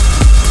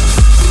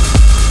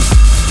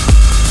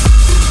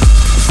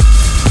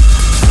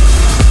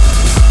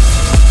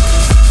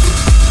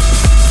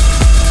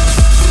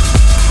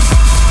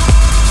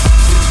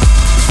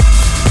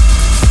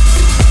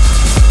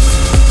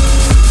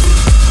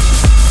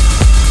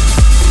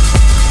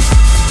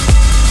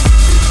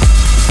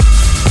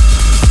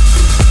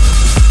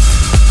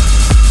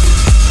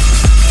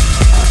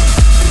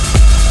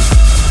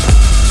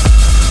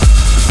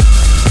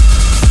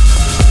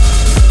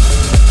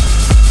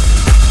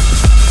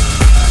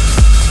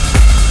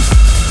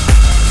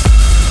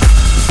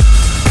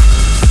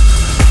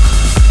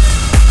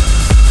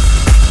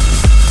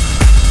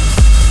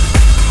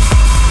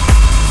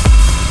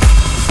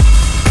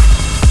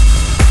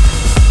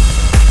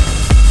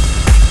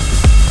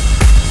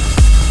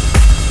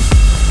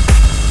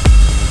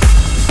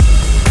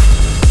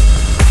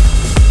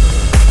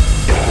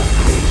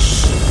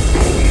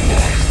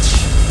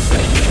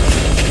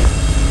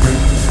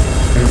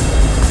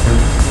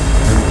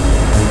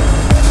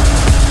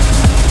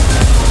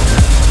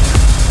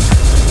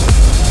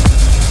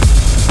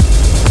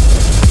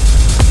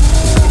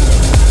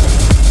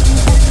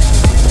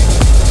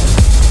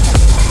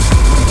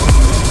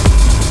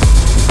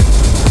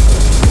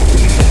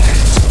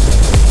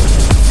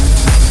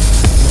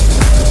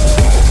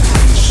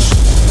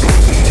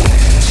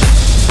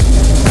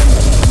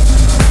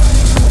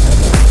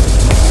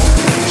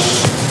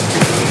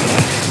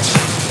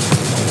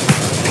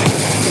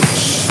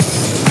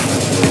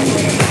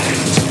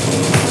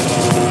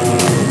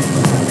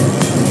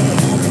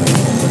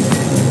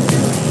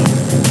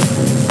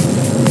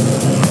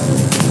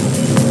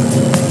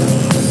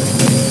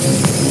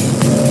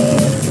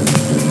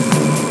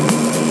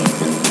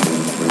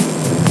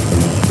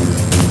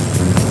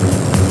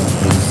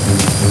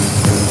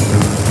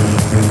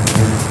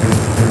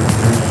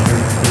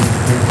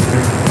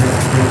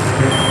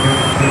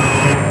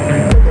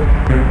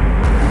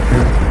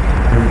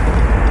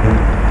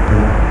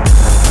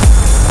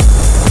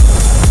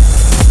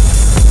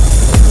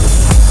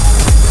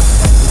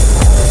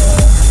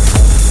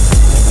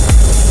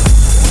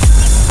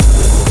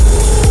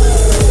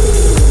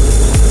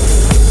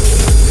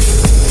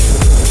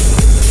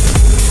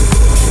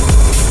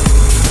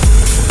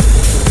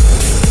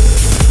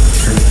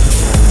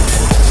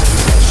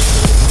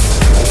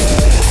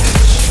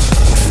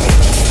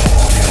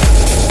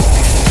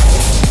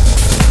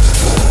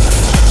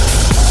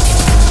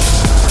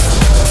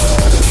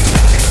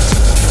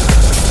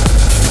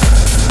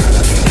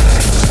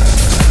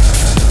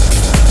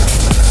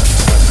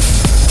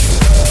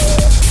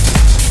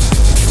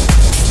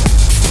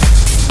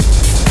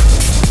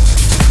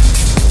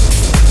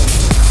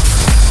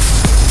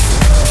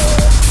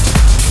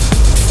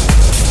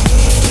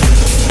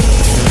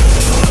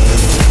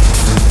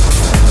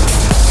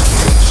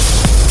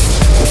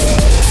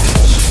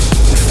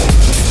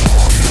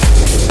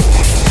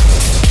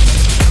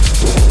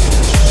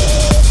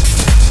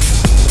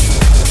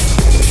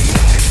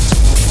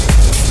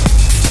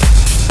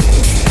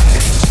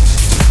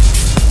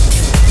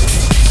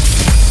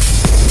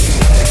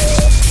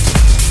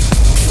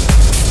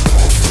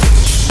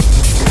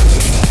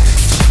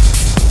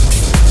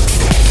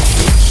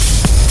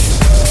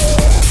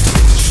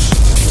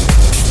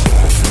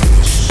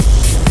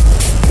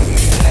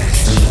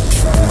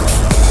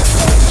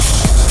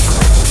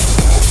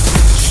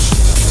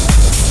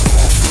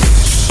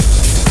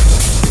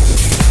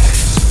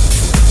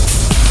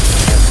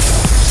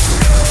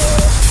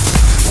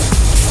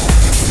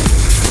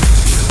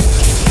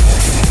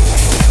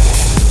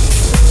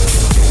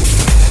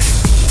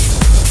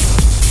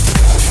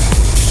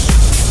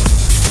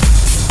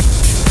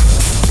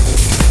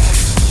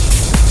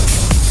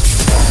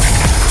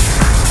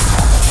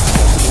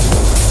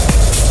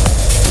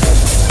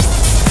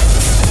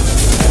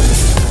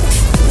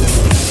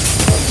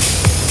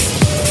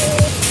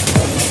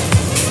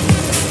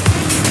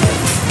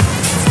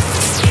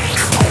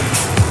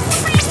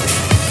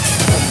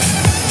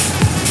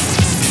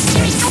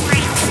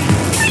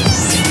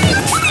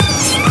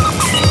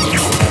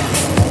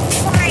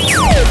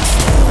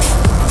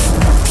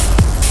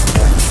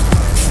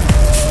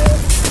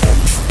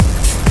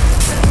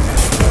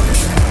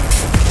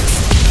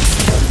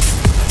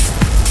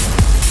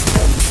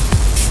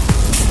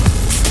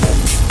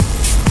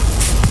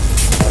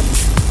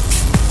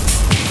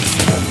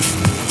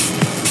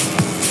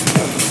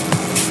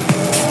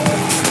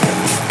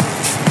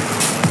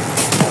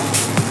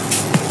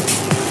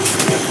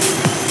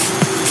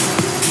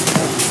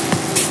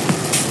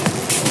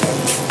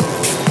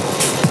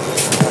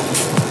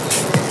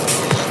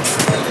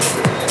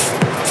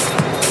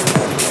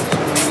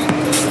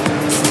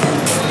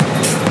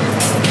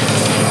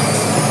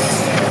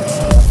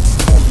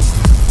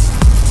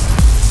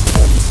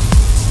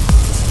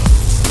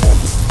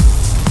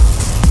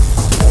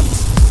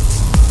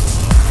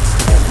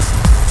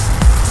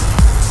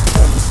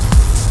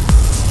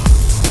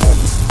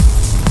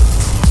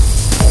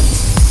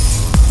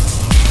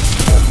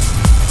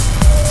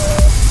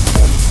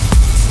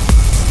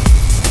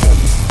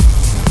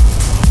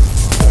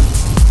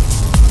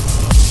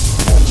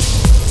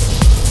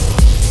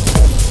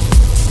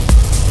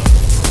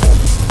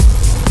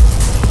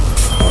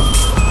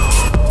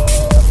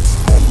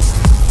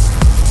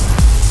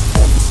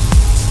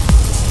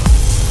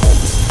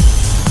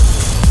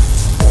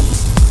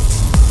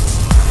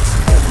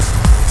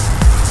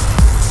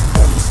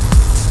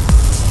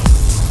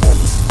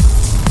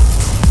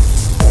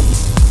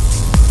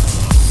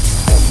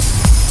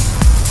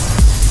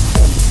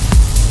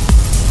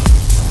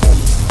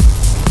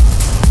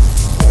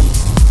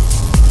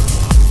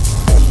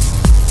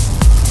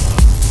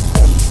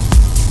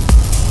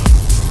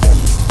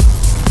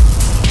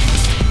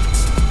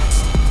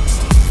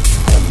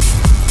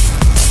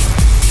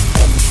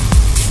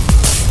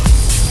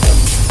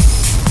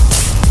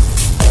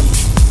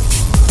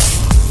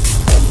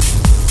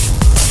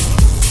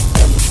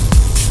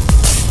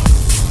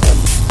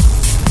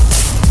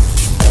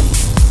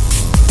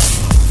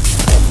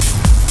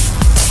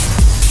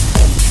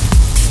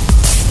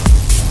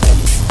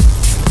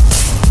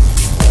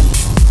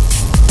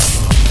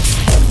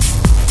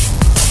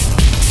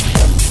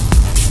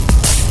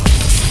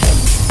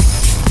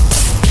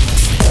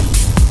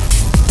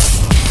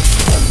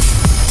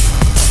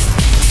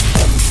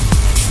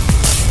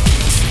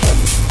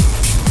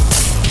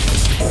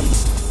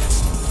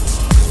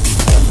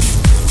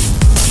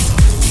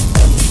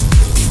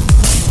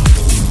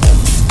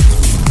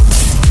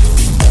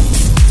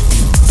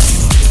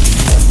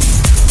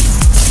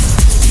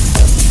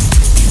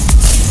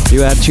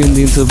 You are tuned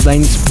into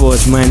Blind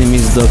Spot. My name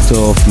is Dr.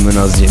 Hoffman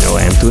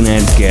Azino, and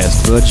tonight's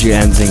guest Virgil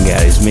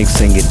Enzinger is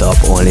mixing it up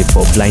only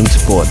for Blind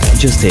Spot.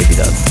 Just take it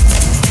up.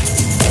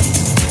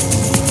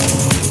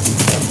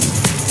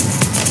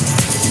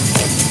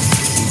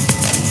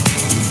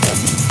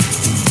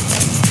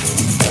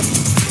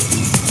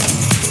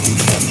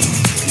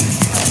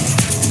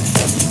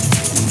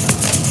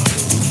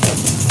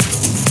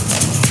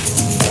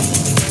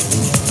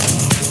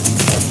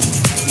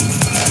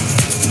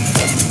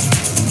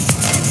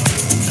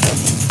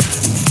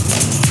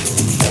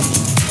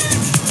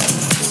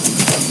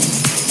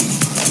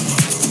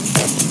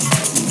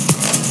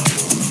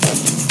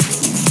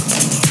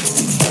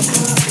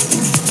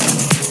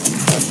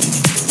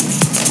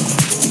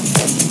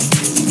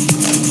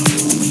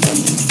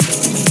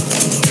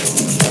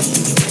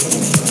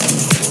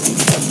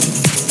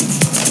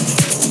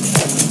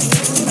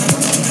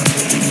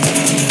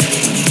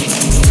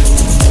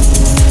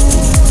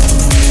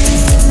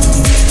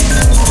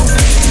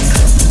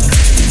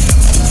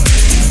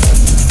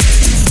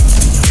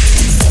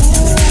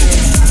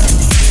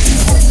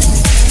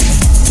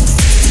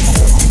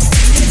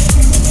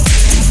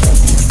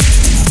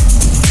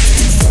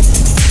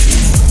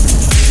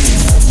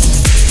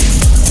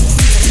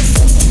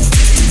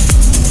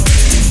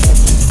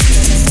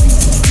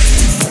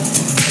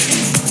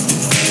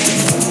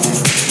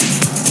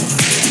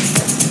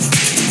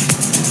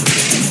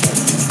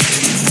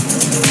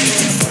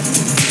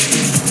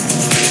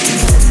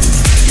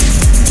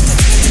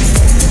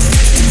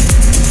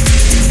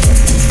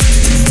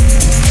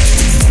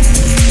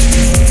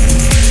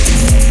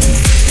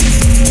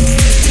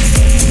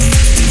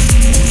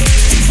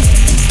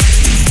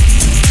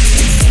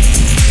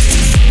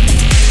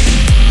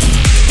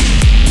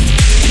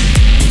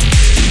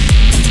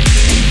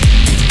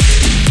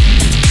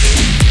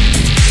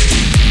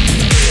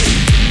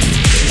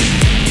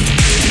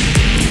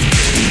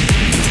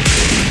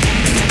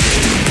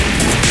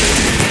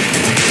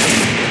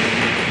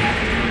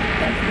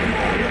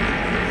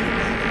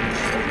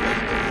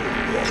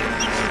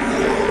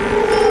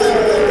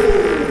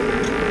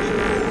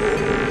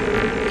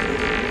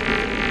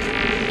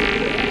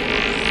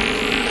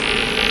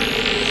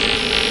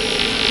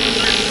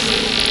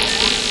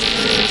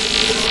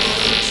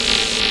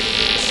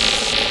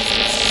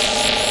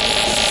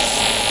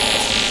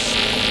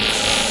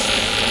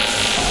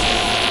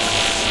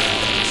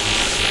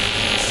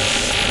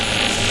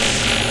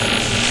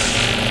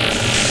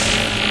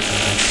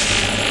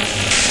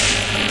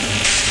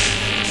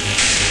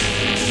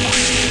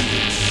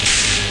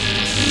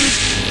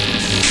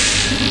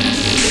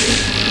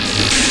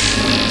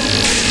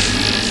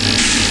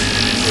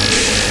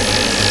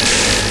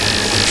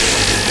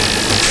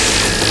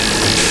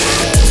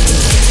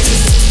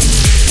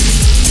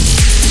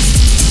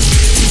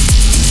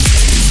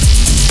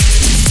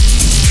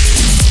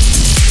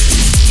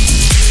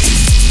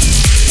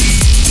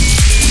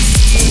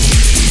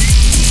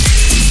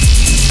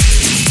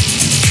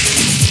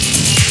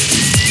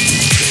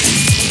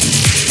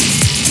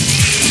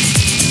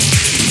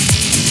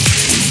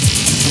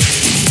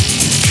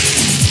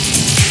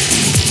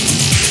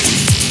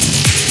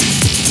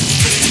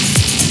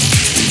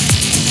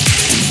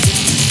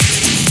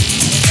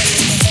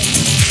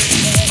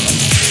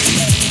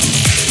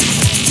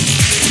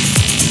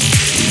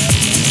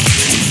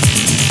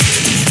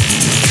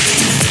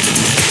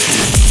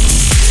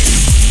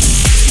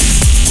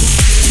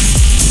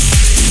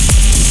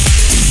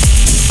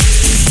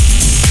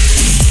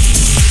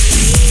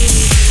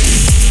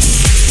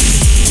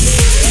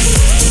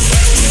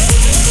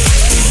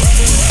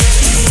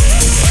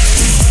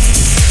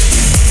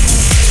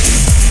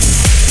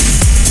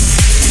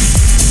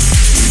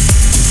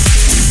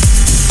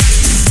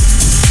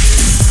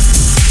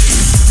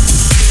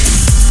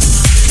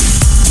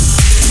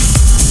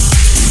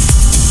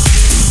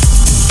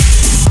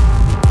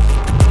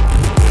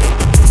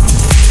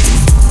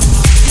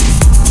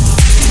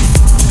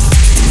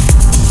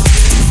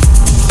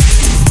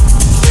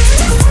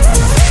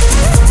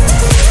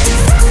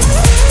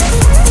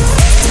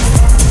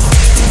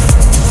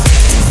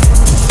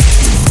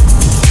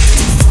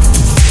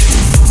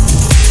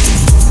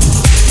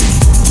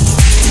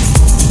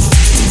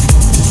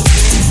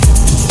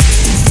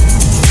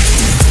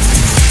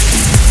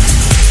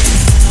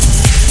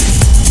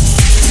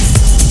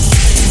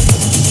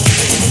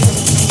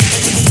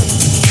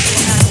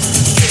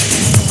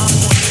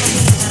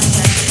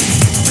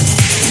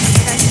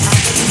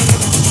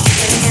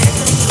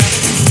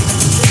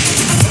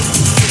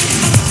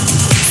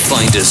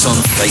 Find us on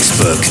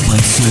Facebook by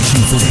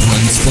searching for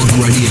Blind Spot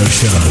Radio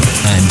Show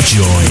and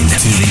join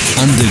to the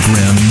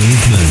underground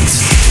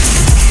movement.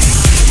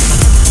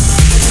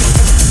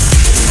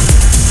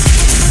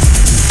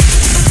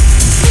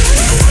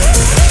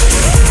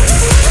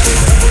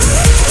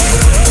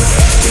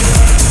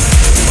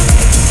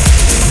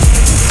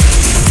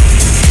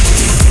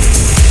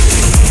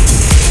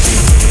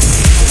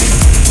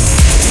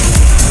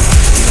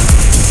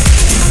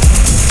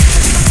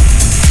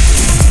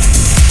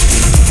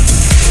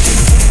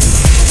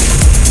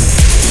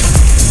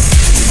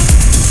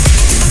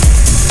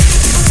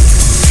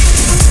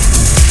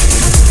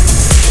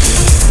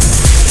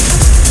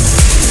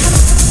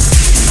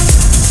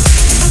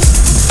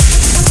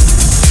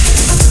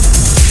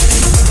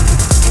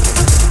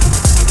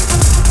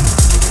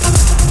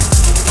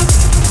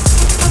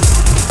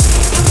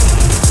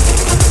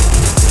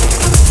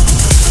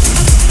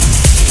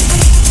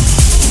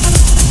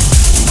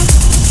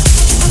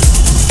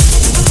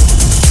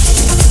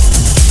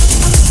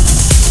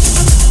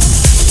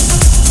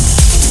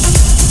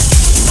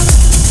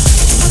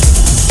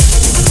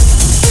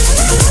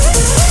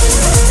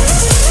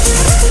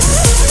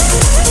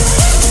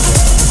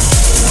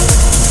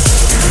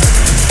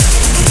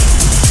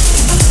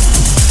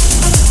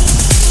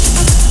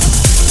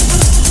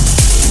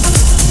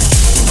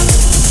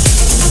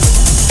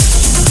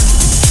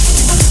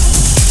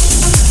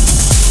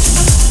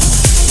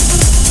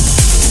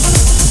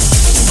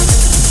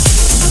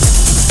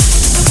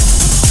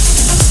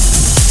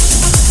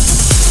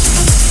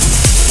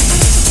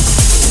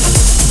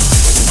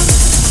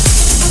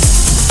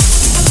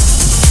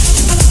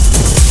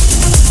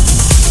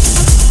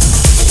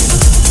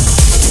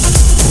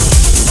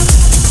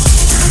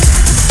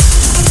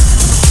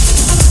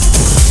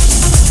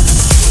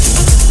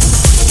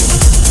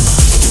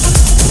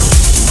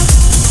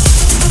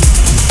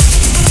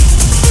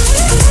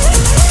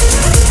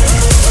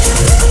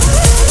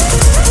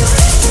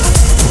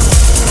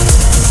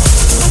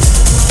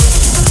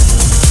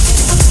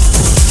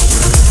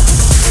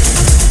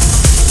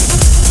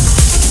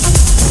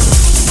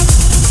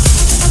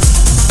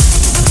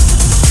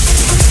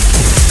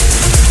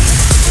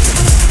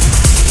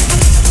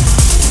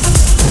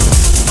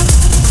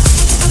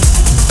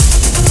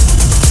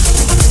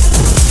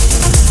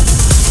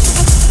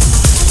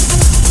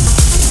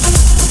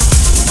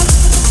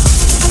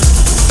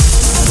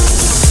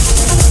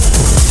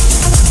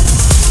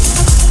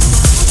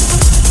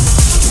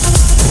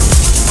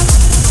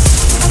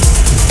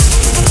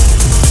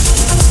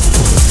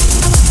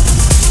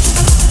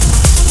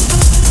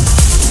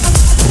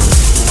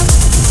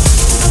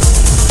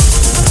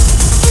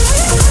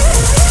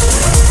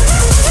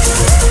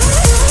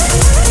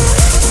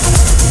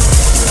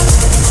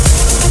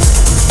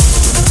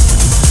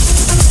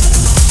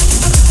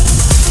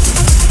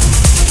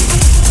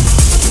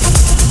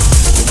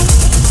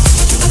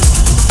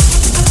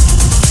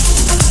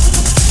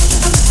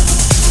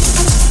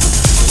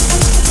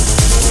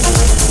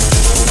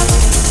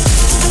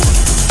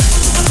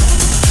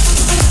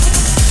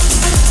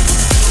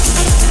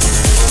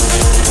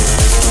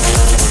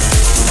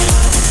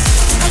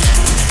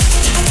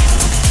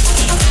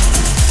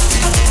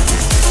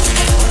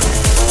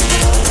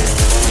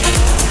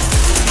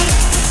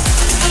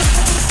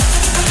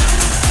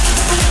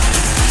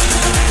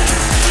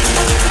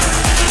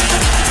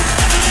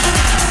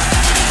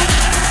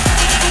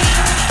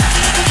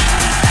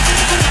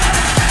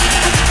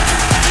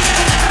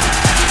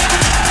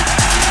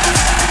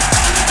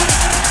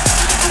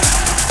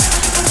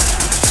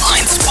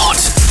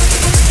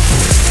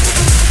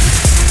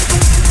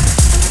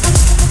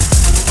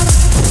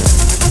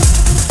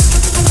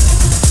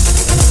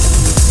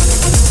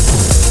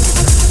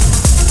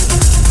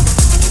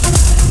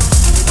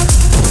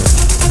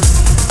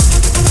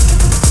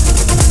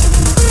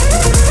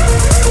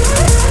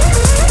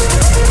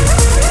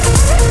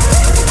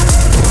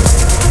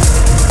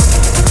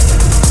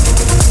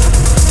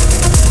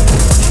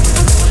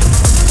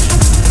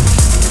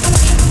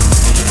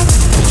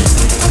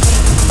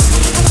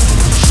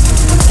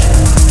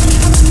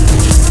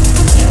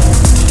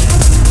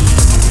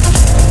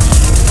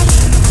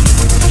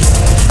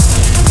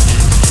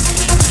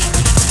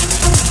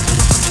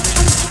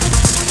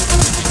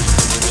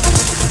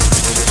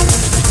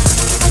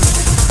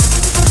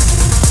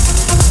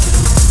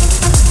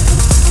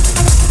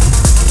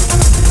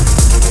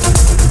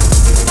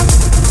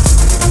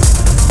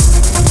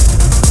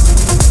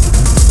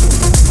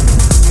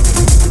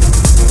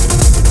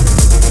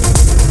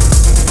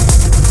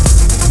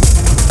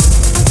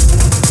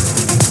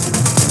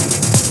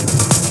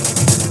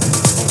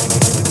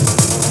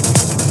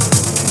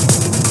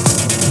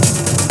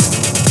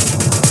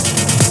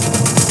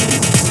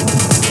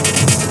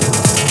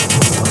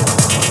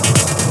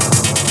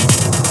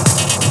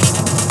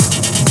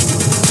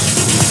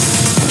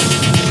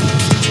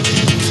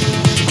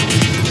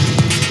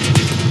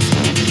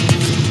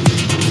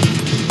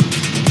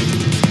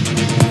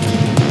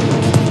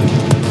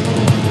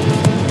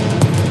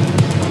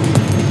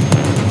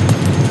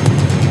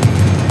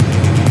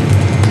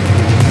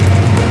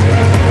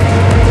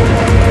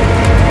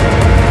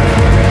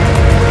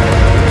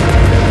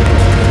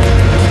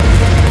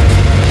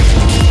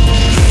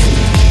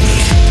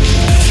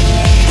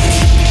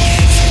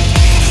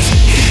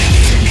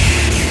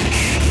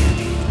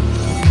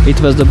 It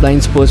was the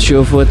Blind Spot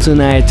show for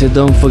tonight.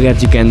 Don't forget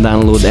you can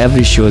download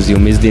every shows you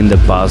missed in the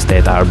past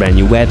at our brand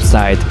new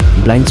website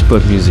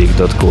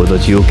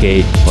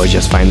blindspotmusic.co.uk or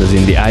just find us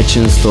in the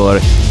iTunes store.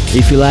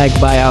 If you like,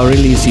 buy our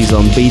releases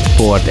on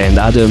Beatport and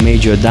other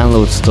major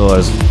download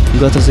stores.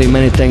 Gotta say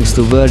many thanks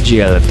to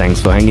Virgil,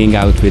 thanks for hanging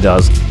out with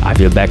us. I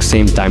will be back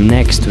same time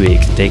next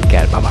week. Take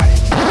care, bye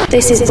bye.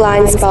 This is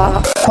Blind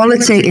Spot.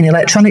 Quality in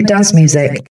electronic dance music.